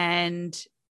 And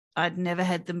I'd never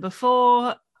had them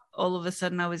before. all of a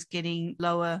sudden I was getting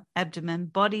lower abdomen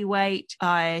body weight.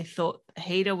 I thought the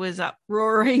heater was up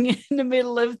roaring in the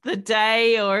middle of the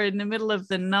day or in the middle of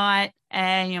the night.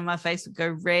 And, my face would go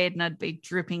red and I'd be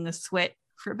dripping the sweat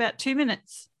for about 2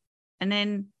 minutes. And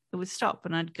then it would stop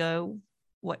and I'd go,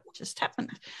 what just happened?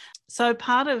 So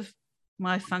part of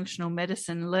my functional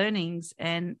medicine learnings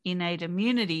and innate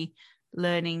immunity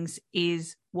learnings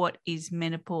is what is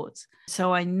menopause.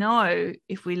 So I know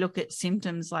if we look at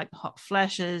symptoms like hot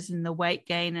flashes and the weight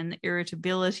gain and the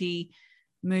irritability,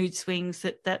 mood swings,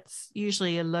 that's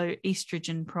usually a low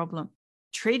estrogen problem.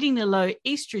 Treating the low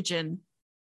estrogen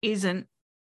isn't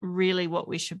really what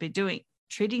we should be doing.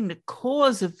 Treating the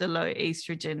cause of the low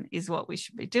estrogen is what we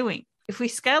should be doing. If we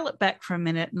scale it back for a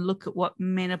minute and look at what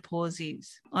menopause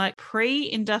is, like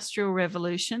pre-industrial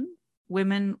revolution,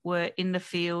 women were in the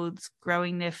fields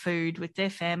growing their food with their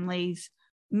families.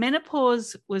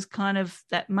 Menopause was kind of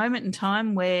that moment in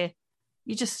time where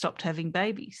you just stopped having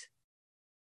babies.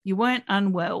 You weren't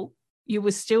unwell. You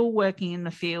were still working in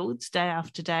the fields day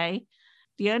after day.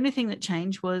 The only thing that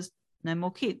changed was no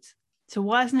more kids. So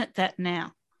why isn't it that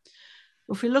now?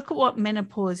 Well, if we look at what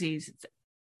menopause is, it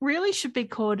really should be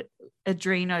called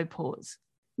adrenopause.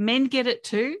 Men get it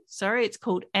too. Sorry, it's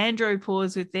called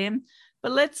andropause with them.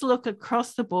 But let's look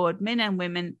across the board, men and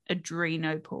women,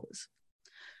 adrenopause.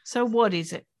 So what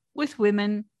is it? With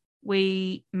women,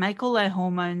 we make all our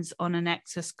hormones on an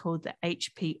axis called the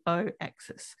HPO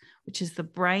axis, which is the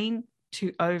brain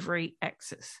to ovary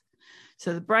axis.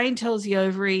 So the brain tells the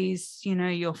ovaries,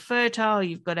 you're fertile,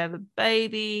 you've got to have a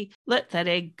baby, let that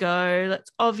egg go,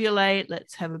 let's ovulate,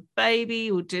 let's have a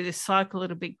baby, we'll do this cycle,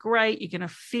 it'll be great, you're going to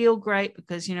feel great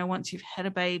because, once you've had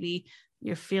a baby,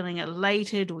 you're feeling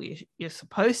elated, or you're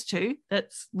supposed to.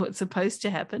 That's what's supposed to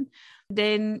happen.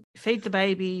 Then feed the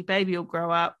baby will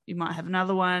grow up. You might have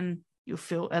another one. You'll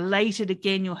feel elated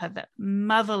again. You'll have that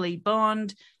motherly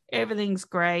bond. Everything's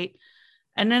great.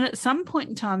 And then at some point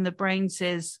in time, the brain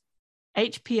says,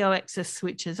 HPO axis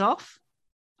switches off.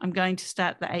 I'm going to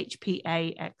start the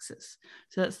HPA axis.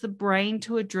 So that's the brain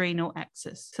to adrenal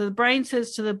axis. So the brain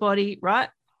says to the body, right,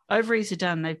 ovaries are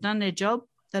done. They've done their job.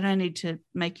 They don't need to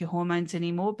make your hormones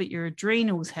anymore, but your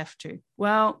adrenals have to.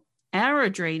 Well, our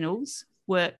adrenals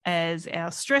work as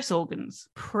our stress organs.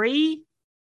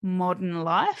 Pre-modern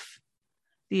life,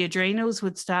 the adrenals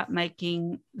would start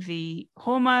making the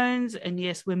hormones, and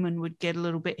yes, women would get a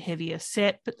little bit heavier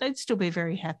set, but they'd still be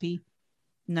very happy.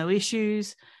 No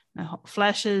issues, no hot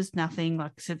flashes, nothing.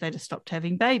 Like I said, they just stopped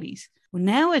having babies. Well,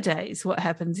 nowadays, what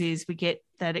happens is we get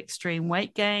that extreme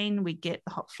weight gain, we get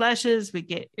the hot flashes, we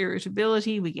get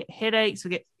irritability, we get headaches,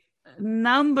 we get a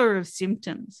number of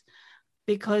symptoms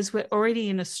because we're already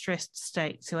in a stressed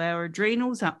state. So our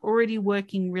adrenals are already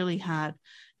working really hard.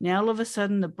 Now, all of a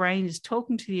sudden, the brain is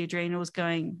talking to the adrenals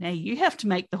going, now you have to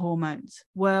make the hormones.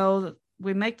 Well,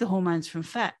 we make the hormones from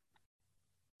fat.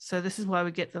 So this is why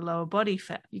we get the lower body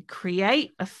fat. You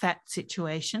create a fat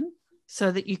situation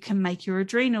so that you can make your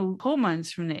adrenal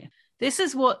hormones from there. This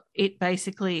is what it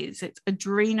basically is. It's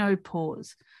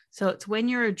adrenopause. So it's when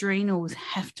your adrenals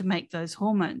have to make those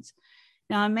hormones.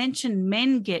 Now, I mentioned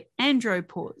men get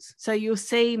andropause. So you'll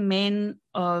see men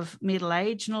of middle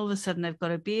age and all of a sudden they've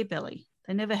got a beer belly.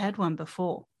 They never had one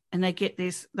before. And they get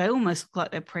this, they almost look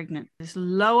like they're pregnant, this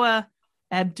lower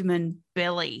abdomen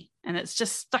belly. And it's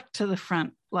just stuck to the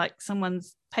front, like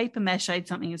someone's paper mache'd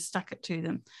something and stuck it to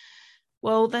them.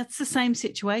 Well, that's the same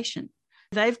situation.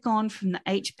 They've gone from the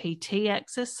HPT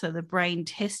axis, so the brain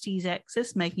testes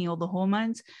axis, making all the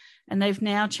hormones, and they've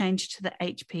now changed to the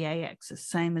HPA axis,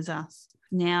 same as us.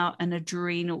 Now an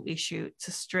adrenal issue. It's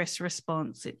a stress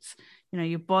response. It's,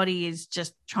 your body is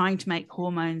just trying to make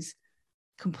hormones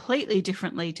completely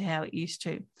differently to how it used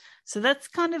to. So that's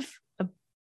kind of a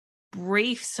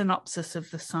brief synopsis of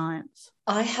the science.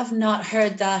 I have not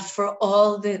heard that for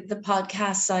all the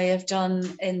podcasts I have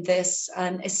done in this,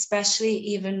 and especially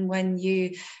even when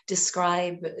you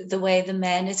describe the way the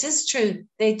men, it is true.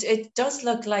 It does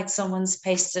look like someone's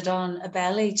pasted on a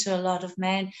belly to a lot of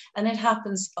men, and it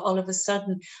happens all of a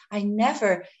sudden. I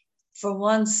never for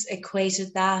once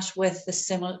equated that with the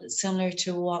similar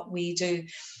to what we do,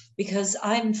 because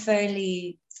I'm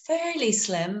fairly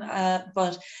slim,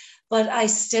 but I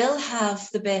still have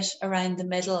the bit around the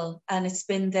middle, and it's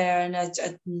been there, and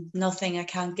nothing, I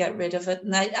can't get rid of it.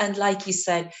 And like you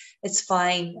said, it's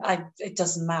fine. It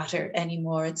doesn't matter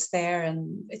anymore. It's there,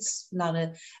 and it's not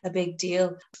a big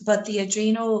deal. But the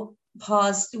adrenal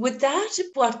pause, would that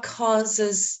what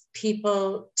causes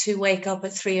people to wake up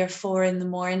at 3 or 4 in the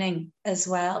morning as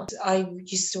well? I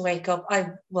used to wake up,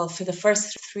 for the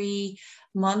first 3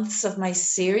 months of my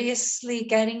seriously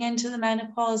getting into the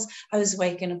menopause, I was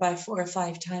waking about 4 or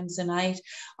 5 times a night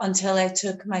until I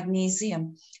took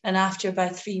magnesium. And after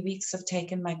about 3 weeks of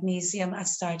taking magnesium, I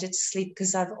started to sleep,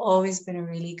 because I've always been a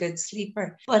really good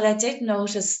sleeper. But I did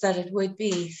notice that it would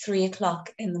be 3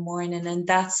 o'clock in the morning, and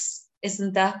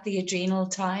isn't that the adrenal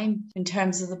time in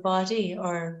terms of the body,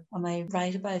 or am I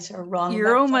right about it or wrong?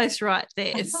 You're almost right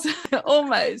there.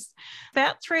 Almost.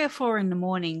 About 3 or 4 in the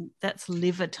morning, that's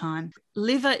liver time.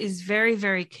 Liver is very,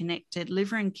 very connected,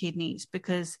 liver and kidneys,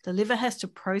 because the liver has to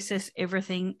process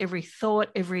everything, every thought,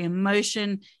 every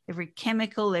emotion, every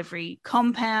chemical, every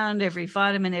compound, every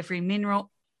vitamin, every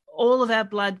mineral. All of our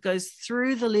blood goes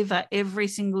through the liver every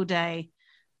single day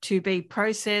to be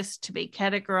processed, to be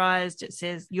categorized. It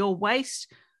says you're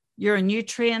waste, you're a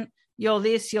nutrient, you're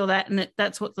this, you're that. And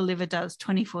that's what the liver does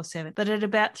 24/7. But at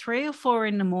about 3 or 4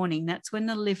 in the morning, that's when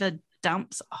the liver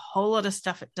dumps a whole lot of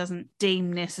stuff it doesn't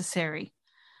deem necessary.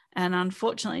 And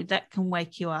unfortunately, that can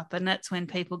wake you up. And that's when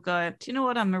people go, do you know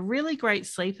what? I'm a really great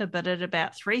sleeper, but at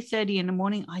about 3:30 in the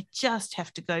morning, I just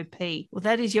have to go pee. Well,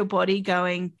 that is your body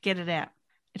going, get it out.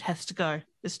 It has to go.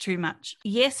 It's too much.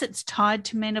 Yes, it's tied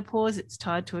to menopause. It's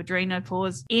tied to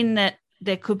adrenopause, in that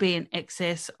there could be an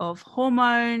excess of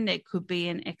hormone. There could be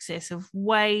an excess of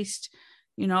waste.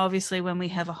 You know, obviously, when we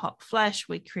have a hot flash,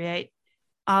 we create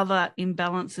other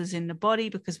imbalances in the body,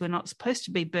 because we're not supposed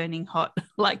to be burning hot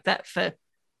like that for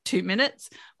 2 minutes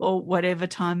or whatever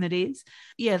time it is.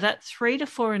 Yeah, that 3 to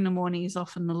 4 in the morning is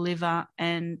often the liver,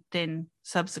 and then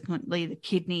subsequently the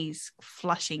kidneys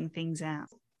flushing things out.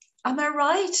 Am I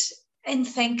right in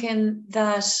thinking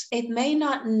that it may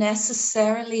not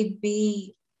necessarily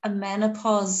be a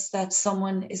menopause that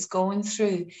someone is going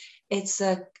through? It's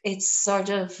sort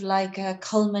of like a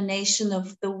culmination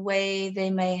of the way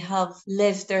they may have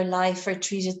lived their life or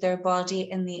treated their body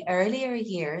in the earlier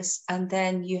years, and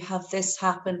then you have this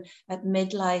happen at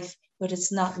midlife, but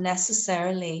it's not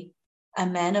necessarily a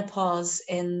menopause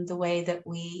in the way that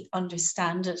we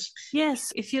understand it.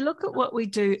 Yes, if you look at what we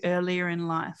do earlier in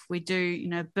life, we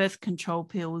do, birth control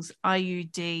pills,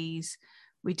 IUDs,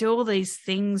 we do all these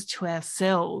things to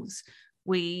ourselves.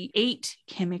 We eat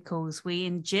chemicals, we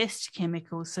ingest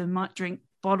chemicals, so we might drink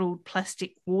bottled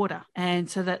plastic water, and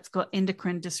so that's got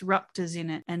endocrine disruptors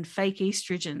in it and fake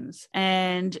estrogens,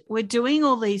 and we're doing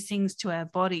all these things to our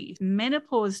bodies.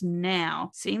 Menopause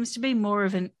now seems to be more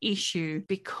of an issue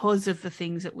because of the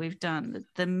things that we've done,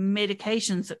 the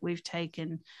medications that we've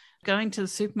taken, going to the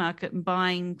supermarket and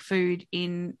buying food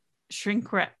in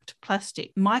shrink wrapped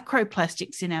plastic,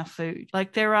 microplastics in our food.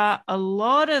 Like, there are a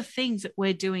lot of things that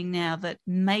we're doing now that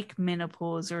make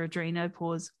menopause or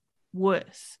adrenopause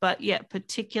worse. But yeah,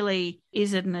 particularly,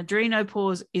 is it an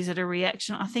adrenopause? Is it a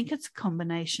reaction? I think it's a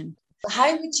combination.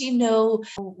 How would you know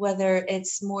whether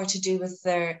it's more to do with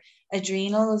their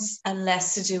adrenals and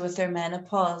less to do with their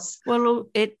menopause? Well,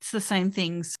 it's the same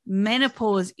things.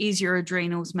 Menopause is your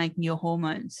adrenals making your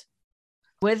hormones.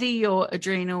 Whether your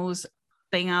adrenals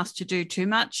being asked to do too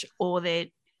much or they're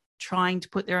trying to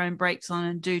put their own brakes on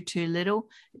and do too little,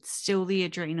 it's still the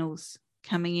adrenals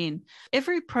coming in.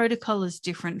 Every protocol is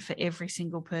different for every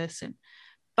single person,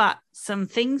 but some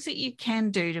things that you can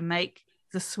do to make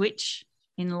the switch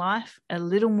in life a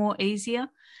little more easier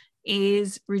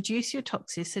is reduce your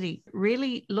toxicity.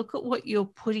 Really look at what you're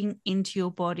putting into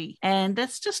your body, and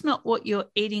that's just not what you're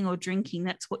eating or drinking,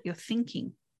 that's what you're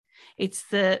thinking. It's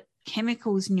the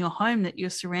chemicals in your home that you're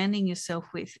surrounding yourself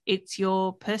with. It's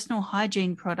your personal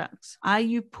hygiene products. Are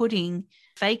you putting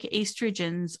fake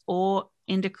estrogens or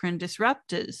endocrine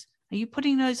disruptors? Are you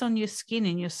putting those on your skin,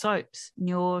 in your soaps, in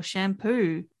your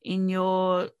shampoo, in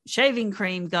your shaving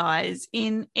cream, guys,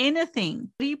 in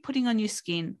anything? What are you putting on your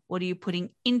skin? What are you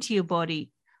putting into your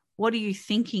body? What are you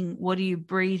thinking? What are you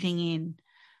breathing in?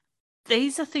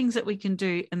 These are things that we can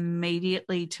do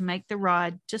immediately to make the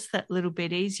ride just that little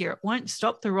bit easier. It won't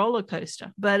stop the roller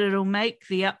coaster, but it'll make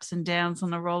the ups and downs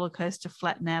on the roller coaster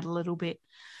flatten out a little bit.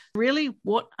 Really,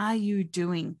 what are you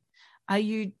doing? Are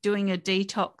you doing a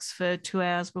detox for 2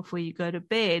 hours before you go to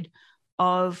bed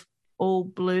of all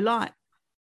blue light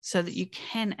so that you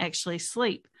can actually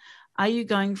sleep? Are you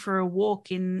going for a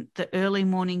walk in the early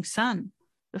morning sun,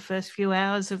 the first few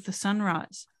hours of the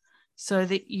sunrise, so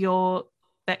that your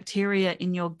bacteria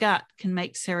in your gut can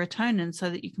make serotonin so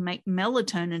that you can make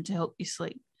melatonin to help you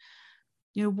sleep?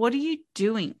 What are you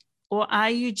doing? Or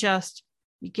are you just,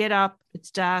 you get up,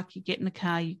 it's dark, you get in the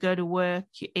car, you go to work,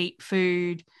 you eat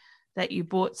food that you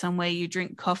bought somewhere, you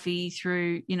drink coffee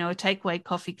through, a takeaway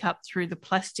coffee cup through the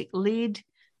plastic lid,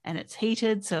 and it's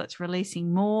heated, so it's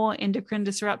releasing more endocrine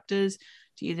disruptors.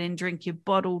 Do you then drink your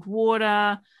bottled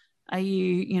water? Are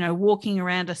you, walking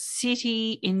around a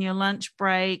city in your lunch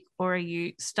break, or are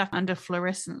you stuck under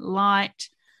fluorescent light,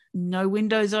 no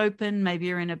windows open? Maybe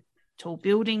you're in a tall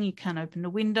building, you can't open the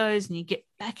windows, and you get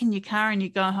back in your car and you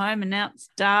go home and now it's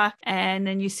dark, and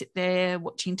then you sit there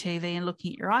watching TV and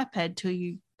looking at your iPad till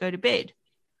you go to bed.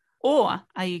 Or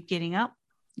are you getting up,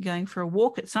 going for a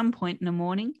walk at some point in the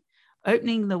morning,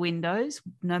 opening the windows,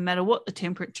 no matter what the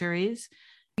temperature is,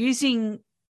 using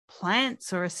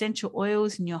plants or essential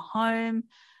oils in your home?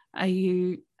 Are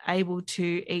you able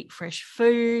to eat fresh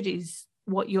food? Is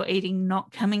what you're eating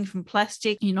not coming from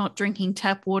plastic? You're not drinking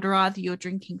tap water either. You're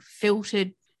drinking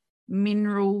filtered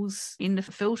minerals in the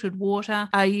filtered water.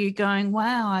 Are you going,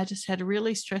 wow, I just had a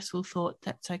really stressful thought.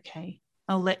 That's okay.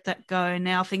 I'll let that go.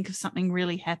 Now think of something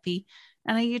really happy.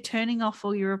 And are you turning off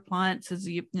all your appliances,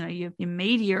 your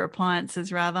media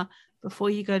appliances rather,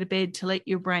 before you go to bed to let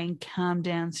your brain calm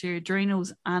down so your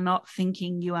adrenals are not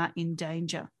thinking you are in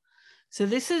danger? So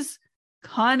this is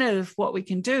kind of what we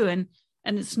can do. And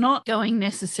it's not going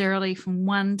necessarily from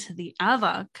one to the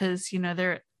other because,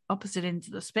 they're at opposite ends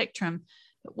of the spectrum.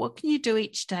 But what can you do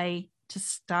each day to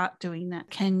start doing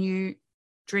that? Can you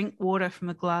drink water from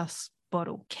a glass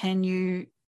bottle? Can you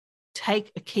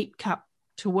take a keep cup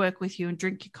to work with you and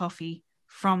drink your coffee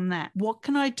from that? What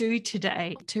can I do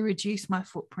today to reduce my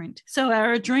footprint? So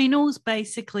our adrenals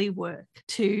basically work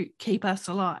to keep us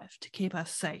alive, to keep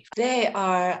us safe. They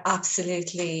are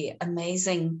absolutely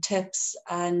amazing tips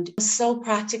and so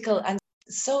practical and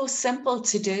so simple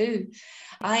to do.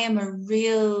 I am a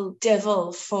real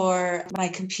devil for my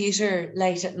computer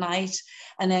late at night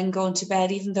and then going to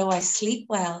bed, even though I sleep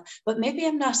well, but maybe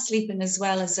I'm not sleeping as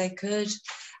well as I could.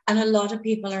 And a lot of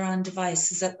people are on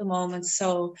devices at the moment.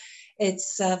 So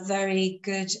it's very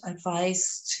good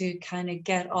advice to kind of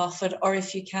get off it, or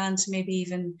if you can, to maybe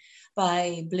even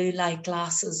buy blue light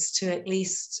glasses to at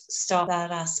least stop that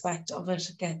aspect of it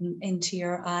getting into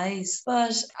your eyes.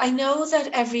 But I know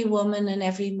that every woman and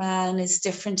every man is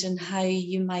different in how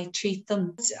you might treat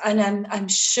them. And I'm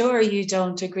sure you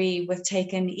don't agree with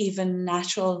taking even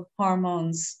natural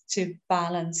hormones to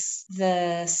balance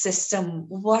the system.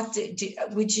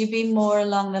 Would you be more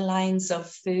along the lines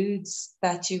of foods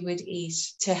that you would eat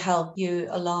to help you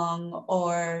along,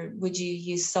 or would you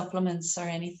use supplements or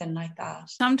anything like that?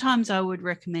 Sometimes I would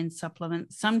recommend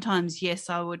supplements. Sometimes, yes,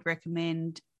 I would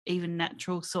recommend even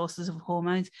natural sources of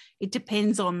hormones. It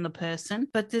depends on the person,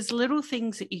 but there's little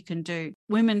things that you can do.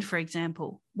 Women, for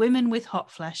example, women with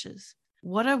hot flashes.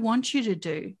 What I want you to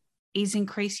do is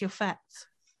increase your fats.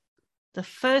 The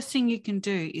first thing you can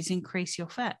do is increase your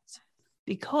fats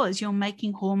because you're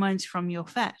making hormones from your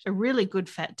fat. A really good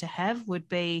fat to have would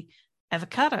be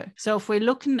avocado. So if we're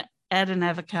looking at an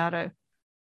avocado,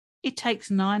 it takes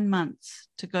 9 months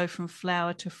to go from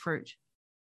flower to fruit.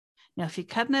 Now, if you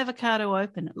cut an avocado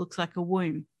open, it looks like a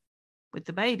womb with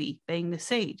the baby being the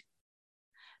seed.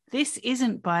 This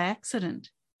isn't by accident.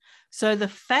 So the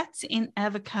fats in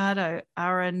avocado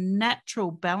are a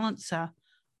natural balancer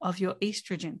of your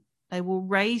estrogen. They will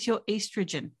raise your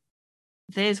estrogen.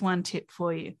 There's one tip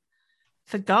for you.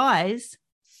 For guys,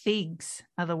 figs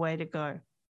are the way to go.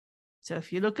 So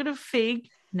if you look at a fig,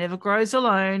 never grows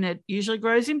alone. It usually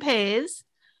grows in pairs.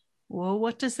 Well,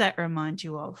 what does that remind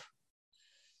you of?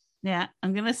 Now,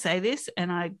 I'm going to say this, and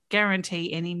I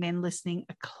guarantee any men listening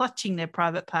are clutching their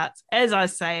private parts as I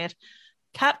say it.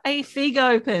 Cut a fig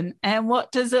open, and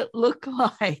what does it look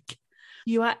like?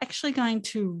 You are actually going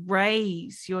to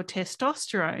raise your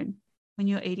testosterone when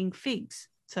you're eating figs.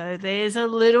 So there's a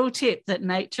little tip that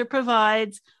nature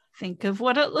provides. Think of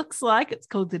what it looks like. It's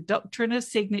called the doctrine of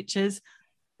signatures.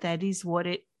 That is what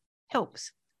it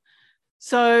helps.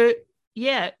 So,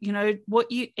 yeah,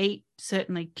 what you eat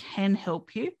certainly can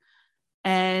help you.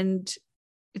 And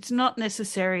it's not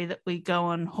necessary that we go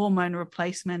on hormone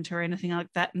replacement or anything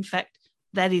like that. In fact,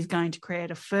 that is going to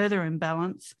create a further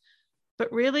imbalance.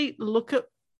 But really look at,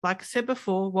 like I said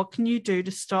before, what can you do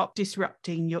to stop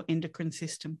disrupting your endocrine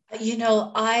system?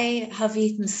 I have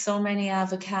eaten so many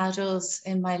avocados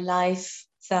in my life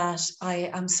that I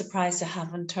am surprised I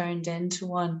haven't turned into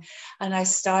one. And I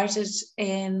started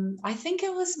I think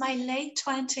it was my late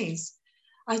 20s.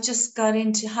 I just got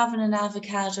into having an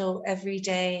avocado every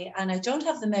day, and I don't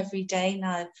have them every day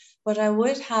now, but I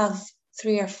would have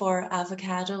 3 or 4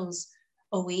 avocados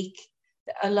a week.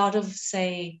 A lot of,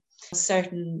 say,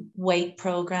 certain weight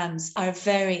programs are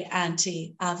very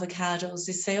anti-avocados.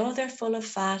 They say, oh, they're full of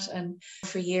fat. And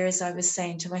for years I was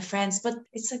saying to my friends, but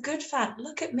it's a good fat.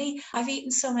 Look at me. I've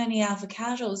eaten so many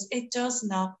avocados. It does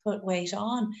not put weight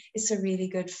on. It's a really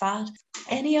good fat.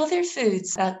 Any other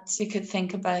foods that you could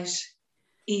think about?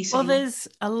 eating? Well, there's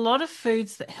a lot of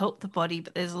foods that help the body,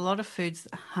 but there's a lot of foods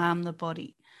that harm the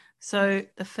body. So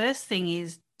the first thing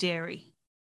is dairy.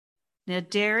 Now,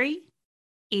 dairy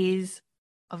is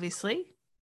obviously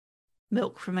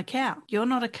milk from a cow. You're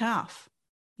not a calf.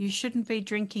 You shouldn't be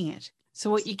drinking it. So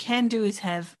what you can do is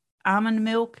have almond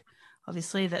milk.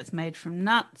 Obviously, that's made from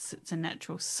nuts. It's a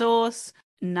natural source.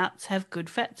 Nuts have good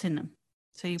fats in them.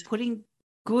 So you're putting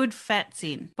good fats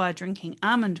in by drinking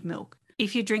almond milk.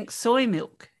 If you drink soy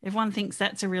milk, everyone thinks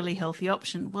that's a really healthy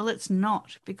option. Well, it's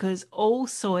not, because all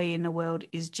soy in the world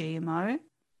is GMO.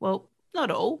 Well, not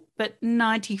all, but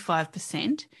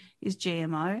 95% is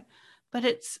GMO, but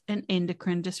it's an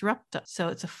endocrine disruptor. So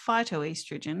it's a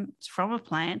phytoestrogen. It's from a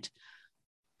plant,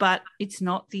 but it's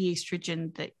not the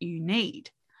estrogen that you need.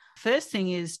 First thing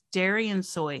is dairy and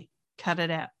soy. Cut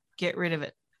it out. Get rid of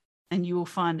it. And you will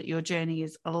find that your journey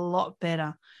is a lot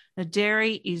better. Now,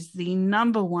 dairy is the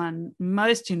number one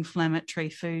most inflammatory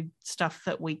food stuff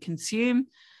that we consume,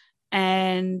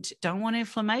 and don't want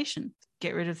inflammation.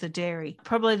 Get rid of the dairy.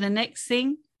 Probably the next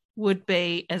thing would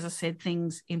be, as I said,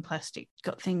 things in plastic.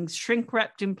 Got things shrink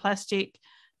wrapped in plastic.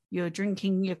 You're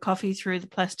drinking your coffee through the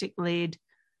plastic lid.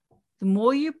 The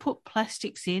more you put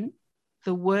plastics in,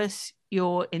 the worse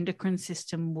your endocrine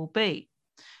system will be.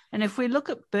 And if we look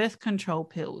at birth control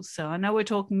pills, so I know we're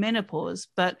talking menopause,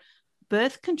 but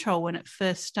birth control when it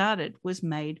first started was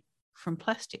made from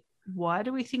plastic. Why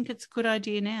do we think it's a good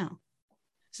idea now?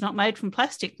 It's not made from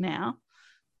plastic now.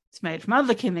 It's made from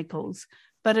other chemicals,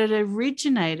 but it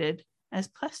originated as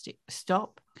plastic.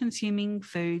 Stop consuming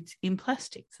foods in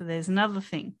plastic. So there's another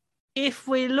thing. If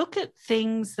we look at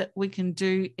things that we can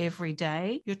do every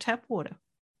day, your tap water.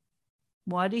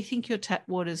 Why do you think your tap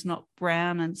water is not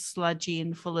brown and sludgy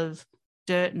and full of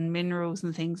dirt and minerals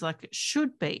and things like it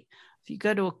should be? If you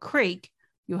go to a creek,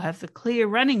 you'll have the clear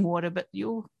running water, but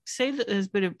you'll see that there's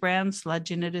a bit of brown sludge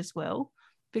in it as well,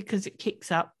 because it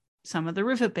kicks up some of the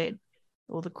riverbed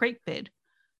or the creek bed.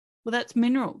 Well, that's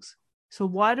minerals. So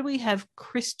why do we have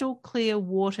crystal clear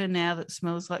water now that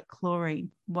smells like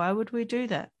chlorine? Why would we do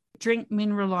that? Drink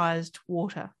mineralized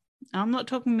water. I'm not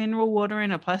talking mineral water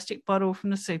in a plastic bottle from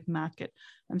the supermarket.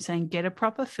 I'm saying get a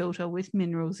proper filter with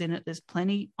minerals in it. There's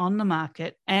plenty on the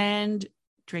market, and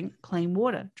drink clean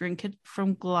water. Drink it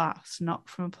from glass, not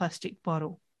from a plastic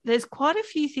bottle. There's quite a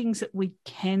few things that we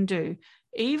can do.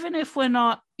 Even if we're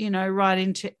not, right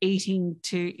into eating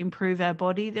to improve our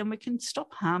body, then we can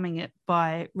stop harming it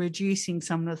by reducing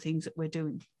some of the things that we're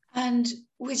doing. And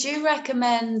would you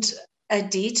recommend a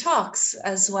detox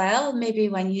as well, maybe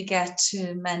when you get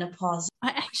to menopause?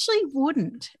 I actually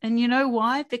wouldn't. And you know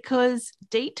why? Because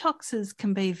detoxes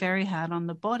can be very hard on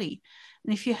the body.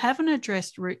 And if you haven't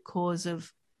addressed root cause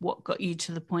of what got you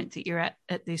to the point that you're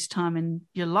at this time in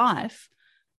your life,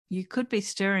 you could be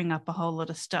stirring up a whole lot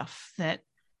of stuff that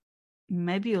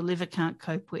maybe your liver can't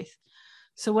cope with.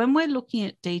 So when we're looking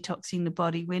at detoxing the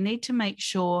body, we need to make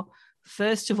sure,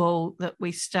 first of all, that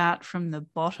we start from the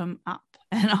bottom up.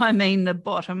 And I mean the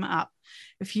bottom up.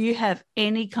 If you have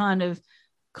any kind of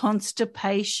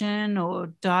constipation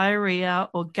or diarrhea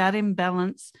or gut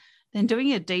imbalance, then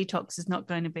doing a detox is not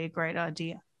going to be a great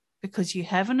idea, because you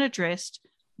haven't addressed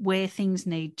where things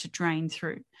need to drain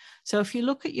through. So if you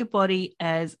look at your body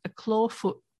as a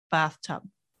clawfoot bathtub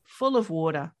full of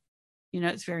water,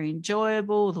 it's very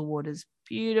enjoyable. The water's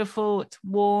beautiful. It's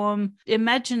warm.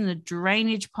 Imagine the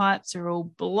drainage pipes are all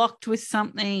blocked with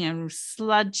something and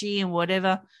sludgy and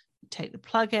whatever. You take the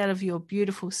plug out of your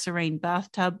beautiful, serene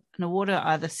bathtub, and the water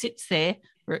either sits there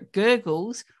where it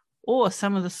gurgles, or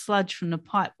some of the sludge from the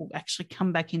pipe will actually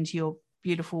come back into your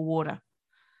beautiful water.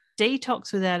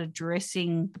 Detox without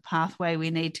addressing the pathway we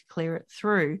need to clear it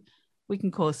through, we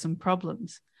can cause some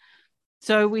problems.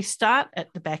 So we start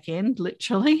at the back end,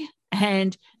 literally,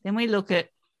 and then we look at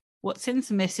what sends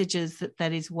the messages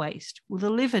that is waste. Well, the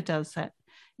liver does that.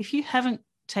 If you haven't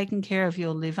taken care of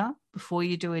your liver before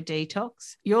you do a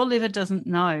detox, your liver doesn't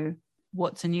know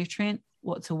what's a nutrient,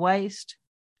 what's a waste,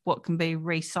 what can be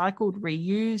recycled,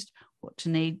 reused, what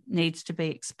needs to be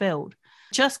expelled.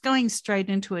 Just going straight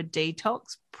into a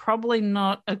detox, probably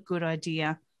not a good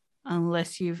idea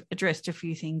unless you've addressed a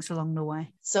few things along the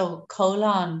way. So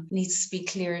colon needs to be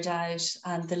cleared out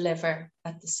and the liver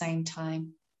at the same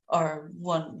time, or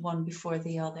one before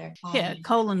the other. Yeah,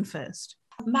 colon first.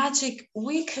 Magic,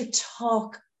 we could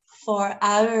talk for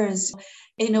hours.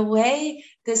 In a way,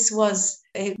 This was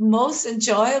most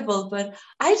enjoyable, but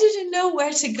I didn't know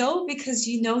where to go because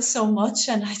you know so much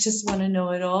and I just want to know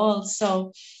it all.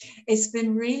 So it's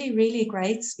been really, really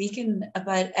great speaking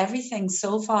about everything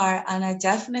so far. And I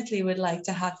definitely would like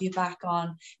to have you back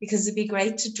on because it'd be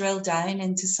great to drill down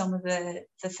into some of the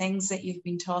things that you've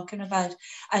been talking about.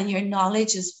 And your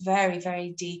knowledge is very,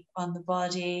 very deep on the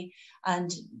body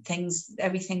and things,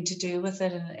 everything to do with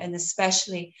it, and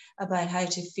especially about how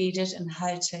to feed it and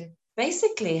how to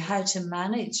basically how to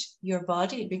manage your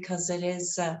body, because it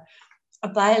is a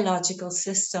biological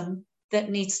system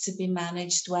that needs to be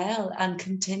managed well and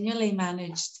continually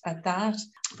managed at that.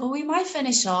 But we might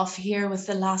finish off here with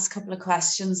the last couple of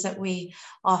questions that we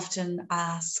often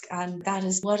ask, and that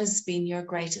is, what has been your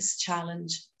greatest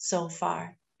challenge so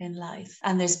far in life?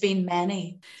 And there's been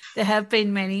many. There have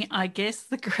been many. I guess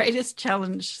the greatest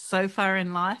challenge so far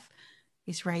in life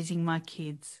is raising my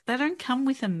kids. They don't come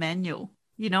with a manual.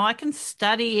 You know, I can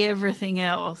study everything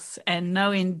else and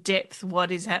know in depth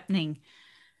what is happening.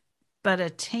 But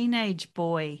a teenage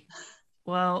boy,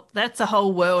 well, that's a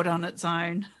whole world on its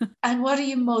own. And what are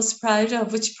you most proud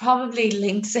of, which probably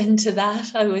links into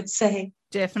that, I would say?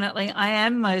 Definitely. I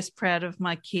am most proud of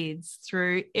my kids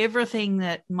through everything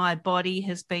that my body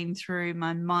has been through,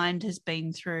 my mind has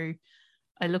been through.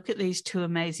 I look at these two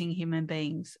amazing human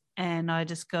beings and I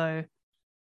just go,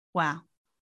 wow.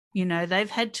 You know, they've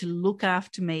had to look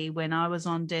after me when I was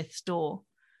on death's door,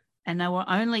 and they were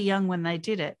only young when they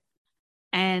did it.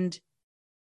 And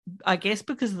I guess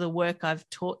because of the work I've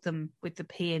taught them with the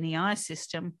PNEI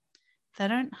system, they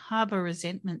don't harbour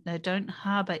resentment. They don't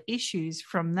harbour issues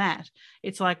from that.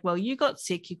 It's like, well, you got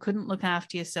sick, you couldn't look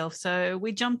after yourself, so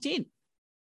we jumped in.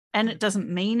 And it doesn't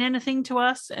mean anything to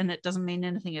us, and it doesn't mean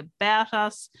anything about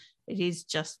us. It is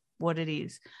just what it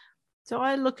is. So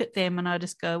I look at them and I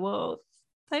just go, well,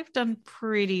 they've done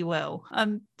pretty well.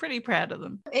 I'm pretty proud of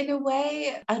them. In a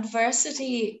way,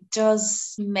 adversity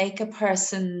does make a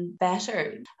person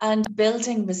better, and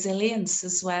building resilience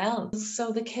as well.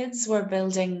 So the kids were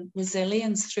building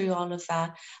resilience through all of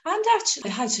that, and actually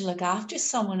how to look after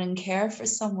someone and care for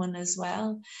someone as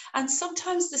well. And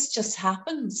sometimes this just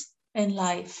happens in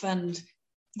life and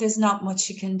there's not much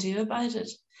you can do about it.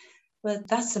 But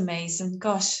that's amazing.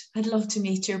 Gosh, I'd love to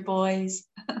meet your boys.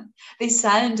 They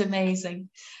sound amazing,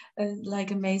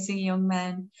 like amazing young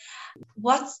men.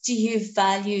 What do you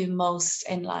value most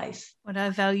in life? What I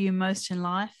value most in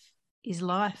life is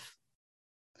life.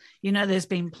 You know, there's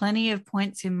been plenty of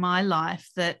points in my life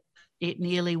that it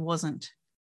nearly wasn't.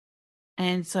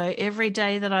 And so every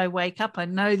day that I wake up, I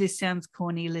know this sounds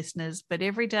corny, listeners, but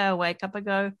every day I wake up, I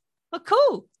go, oh,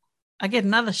 cool. I get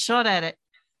another shot at it.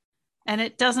 And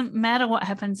it doesn't matter what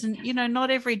happens. And, you know,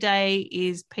 not every day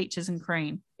is peaches and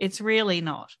cream. It's really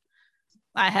not.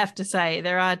 I have to say,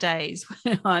 there are days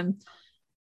when I'm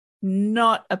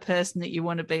not a person that you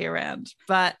want to be around.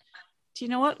 But do you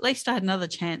know what? At least I had another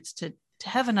chance to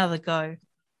have another go.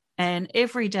 And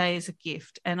every day is a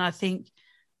gift. And I think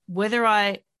whether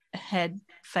I had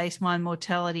faced my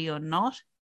mortality or not,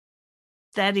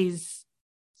 that is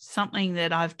something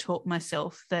that I've taught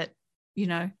myself, that, you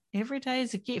know, every day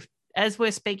is a gift. As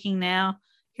we're speaking now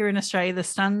here in Australia, the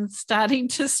sun's starting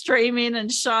to stream in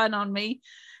and shine on me.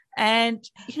 And,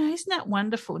 you know, isn't that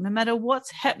wonderful? No matter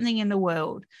what's happening in the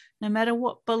world, no matter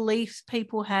what beliefs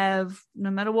people have,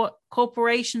 no matter what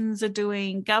corporations are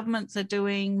doing, governments are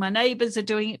doing, my neighbours are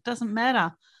doing, it doesn't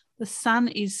matter. The sun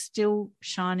is still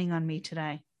shining on me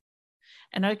today.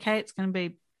 And okay, it's going to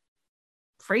be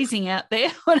freezing out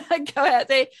there when I go out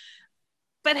there.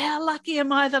 But how lucky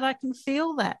am I that I can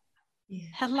feel that? Yeah.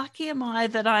 How lucky am I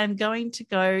that I am going to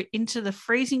go into the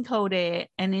freezing cold air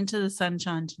and into the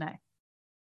sunshine today?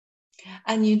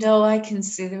 And you know, I can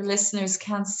see, the listeners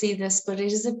can't see this, but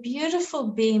it is a beautiful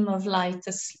beam of light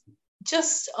that's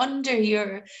just under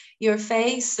your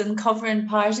face and covering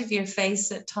part of your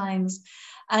face at times.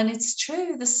 And it's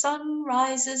true, the sun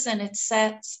rises and it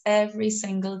sets every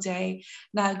single day.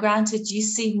 Now, granted, you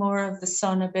see more of the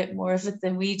sun, a bit more of it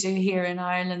than we do here in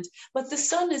Ireland, but the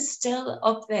sun is still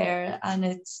up there and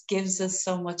it gives us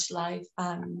so much life.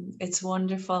 It's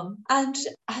wonderful. And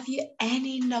have you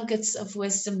any nuggets of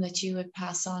wisdom that you would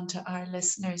pass on to our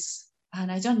listeners?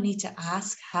 And I don't need to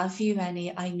ask, have you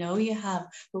any? I know you have,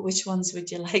 but which ones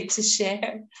would you like to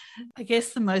share? I guess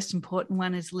the most important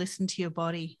one is listen to your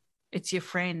body. It's your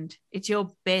friend. It's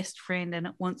your best friend, and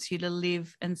it wants you to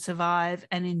live and survive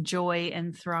and enjoy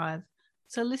and thrive.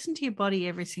 So listen to your body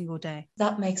every single day.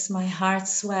 That makes my heart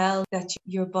swell, that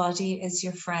your body is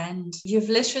your friend. You've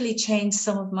literally changed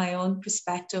some of my own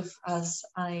perspective as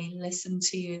I listen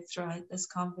to you throughout this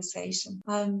conversation.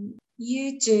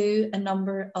 You do a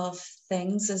number of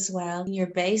things as well. You're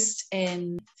based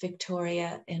in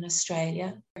Victoria in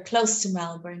Australia, close to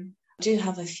Melbourne. I do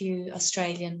have a few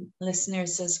Australian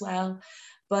listeners as well,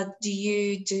 but do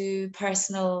you do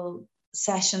personal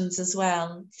sessions as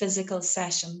well, physical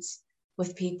sessions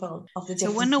with people of the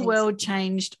different So when the things? world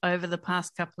changed over the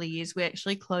past couple of years, we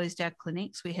actually closed our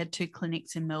clinics. We had 2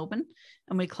 clinics in Melbourne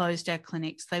and we closed our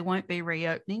clinics. They won't be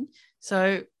reopening.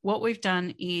 So what we've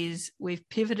done is we've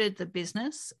pivoted the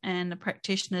business, and the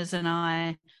practitioners and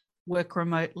I work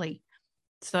remotely.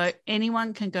 So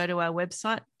anyone can go to our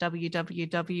website,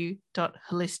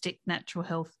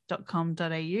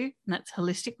 www.holisticnaturalhealth.com.au, and that's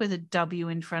holistic with a W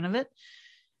in front of it.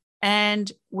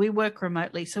 And we work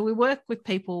remotely. So we work with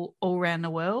people all around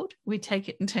the world. We take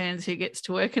it in turns who gets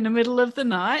to work in the middle of the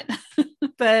night.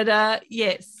 But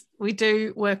yes, we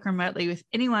do work remotely with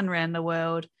anyone around the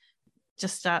world.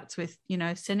 Just starts with,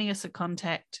 sending us a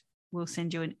contact. We'll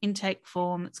send you an intake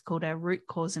form. It's called our root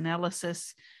cause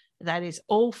analysis. That is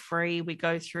all free. We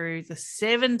go through the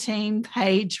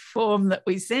 17-page form that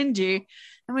we send you,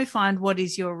 and we find what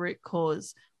is your root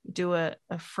cause. We do a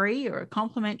free or a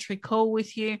complimentary call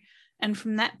with you. And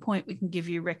from that point, we can give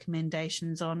you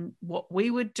recommendations on what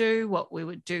we would do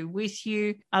with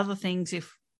you. Other things,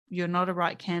 if you're not a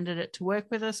right candidate to work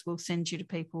with us, we'll send you to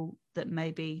people that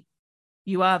maybe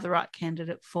you are the right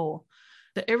candidate for.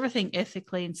 So everything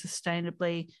ethically and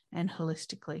sustainably and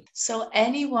holistically. So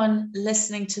anyone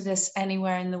listening to this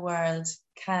anywhere in the world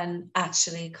can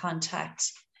actually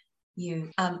contact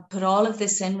you. Put all of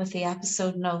this in with the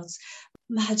episode notes.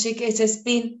 Magic. It has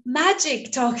been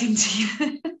magic talking to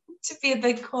you. To be a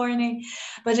bit corny,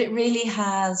 but it really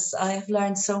has. I have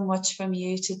learned so much from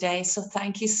you today. So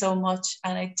thank you so much.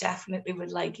 And I definitely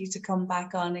would like you to come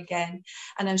back on again.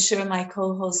 And I'm sure my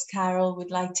co-host Carol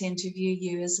would like to interview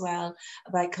you as well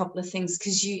about a couple of things,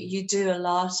 because you do a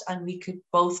lot and we could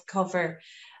both cover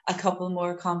a couple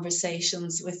more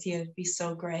conversations with you. It'd be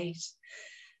so great.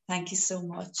 Thank you so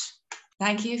much.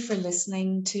 Thank you for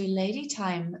listening to Lady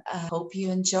Time. I hope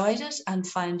you enjoyed it and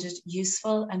found it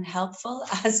useful and helpful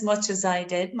as much as I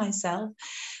did myself.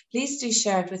 Please do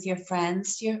share it with your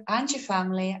friends and your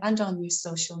family and on your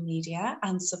social media,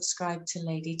 and subscribe to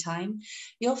Lady Time.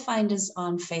 You'll find us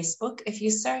on Facebook. If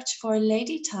you search for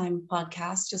Lady Time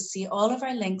Podcast, you'll see all of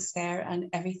our links there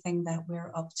and everything that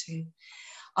we're up to.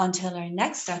 Until our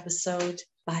next episode,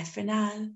 bye for now.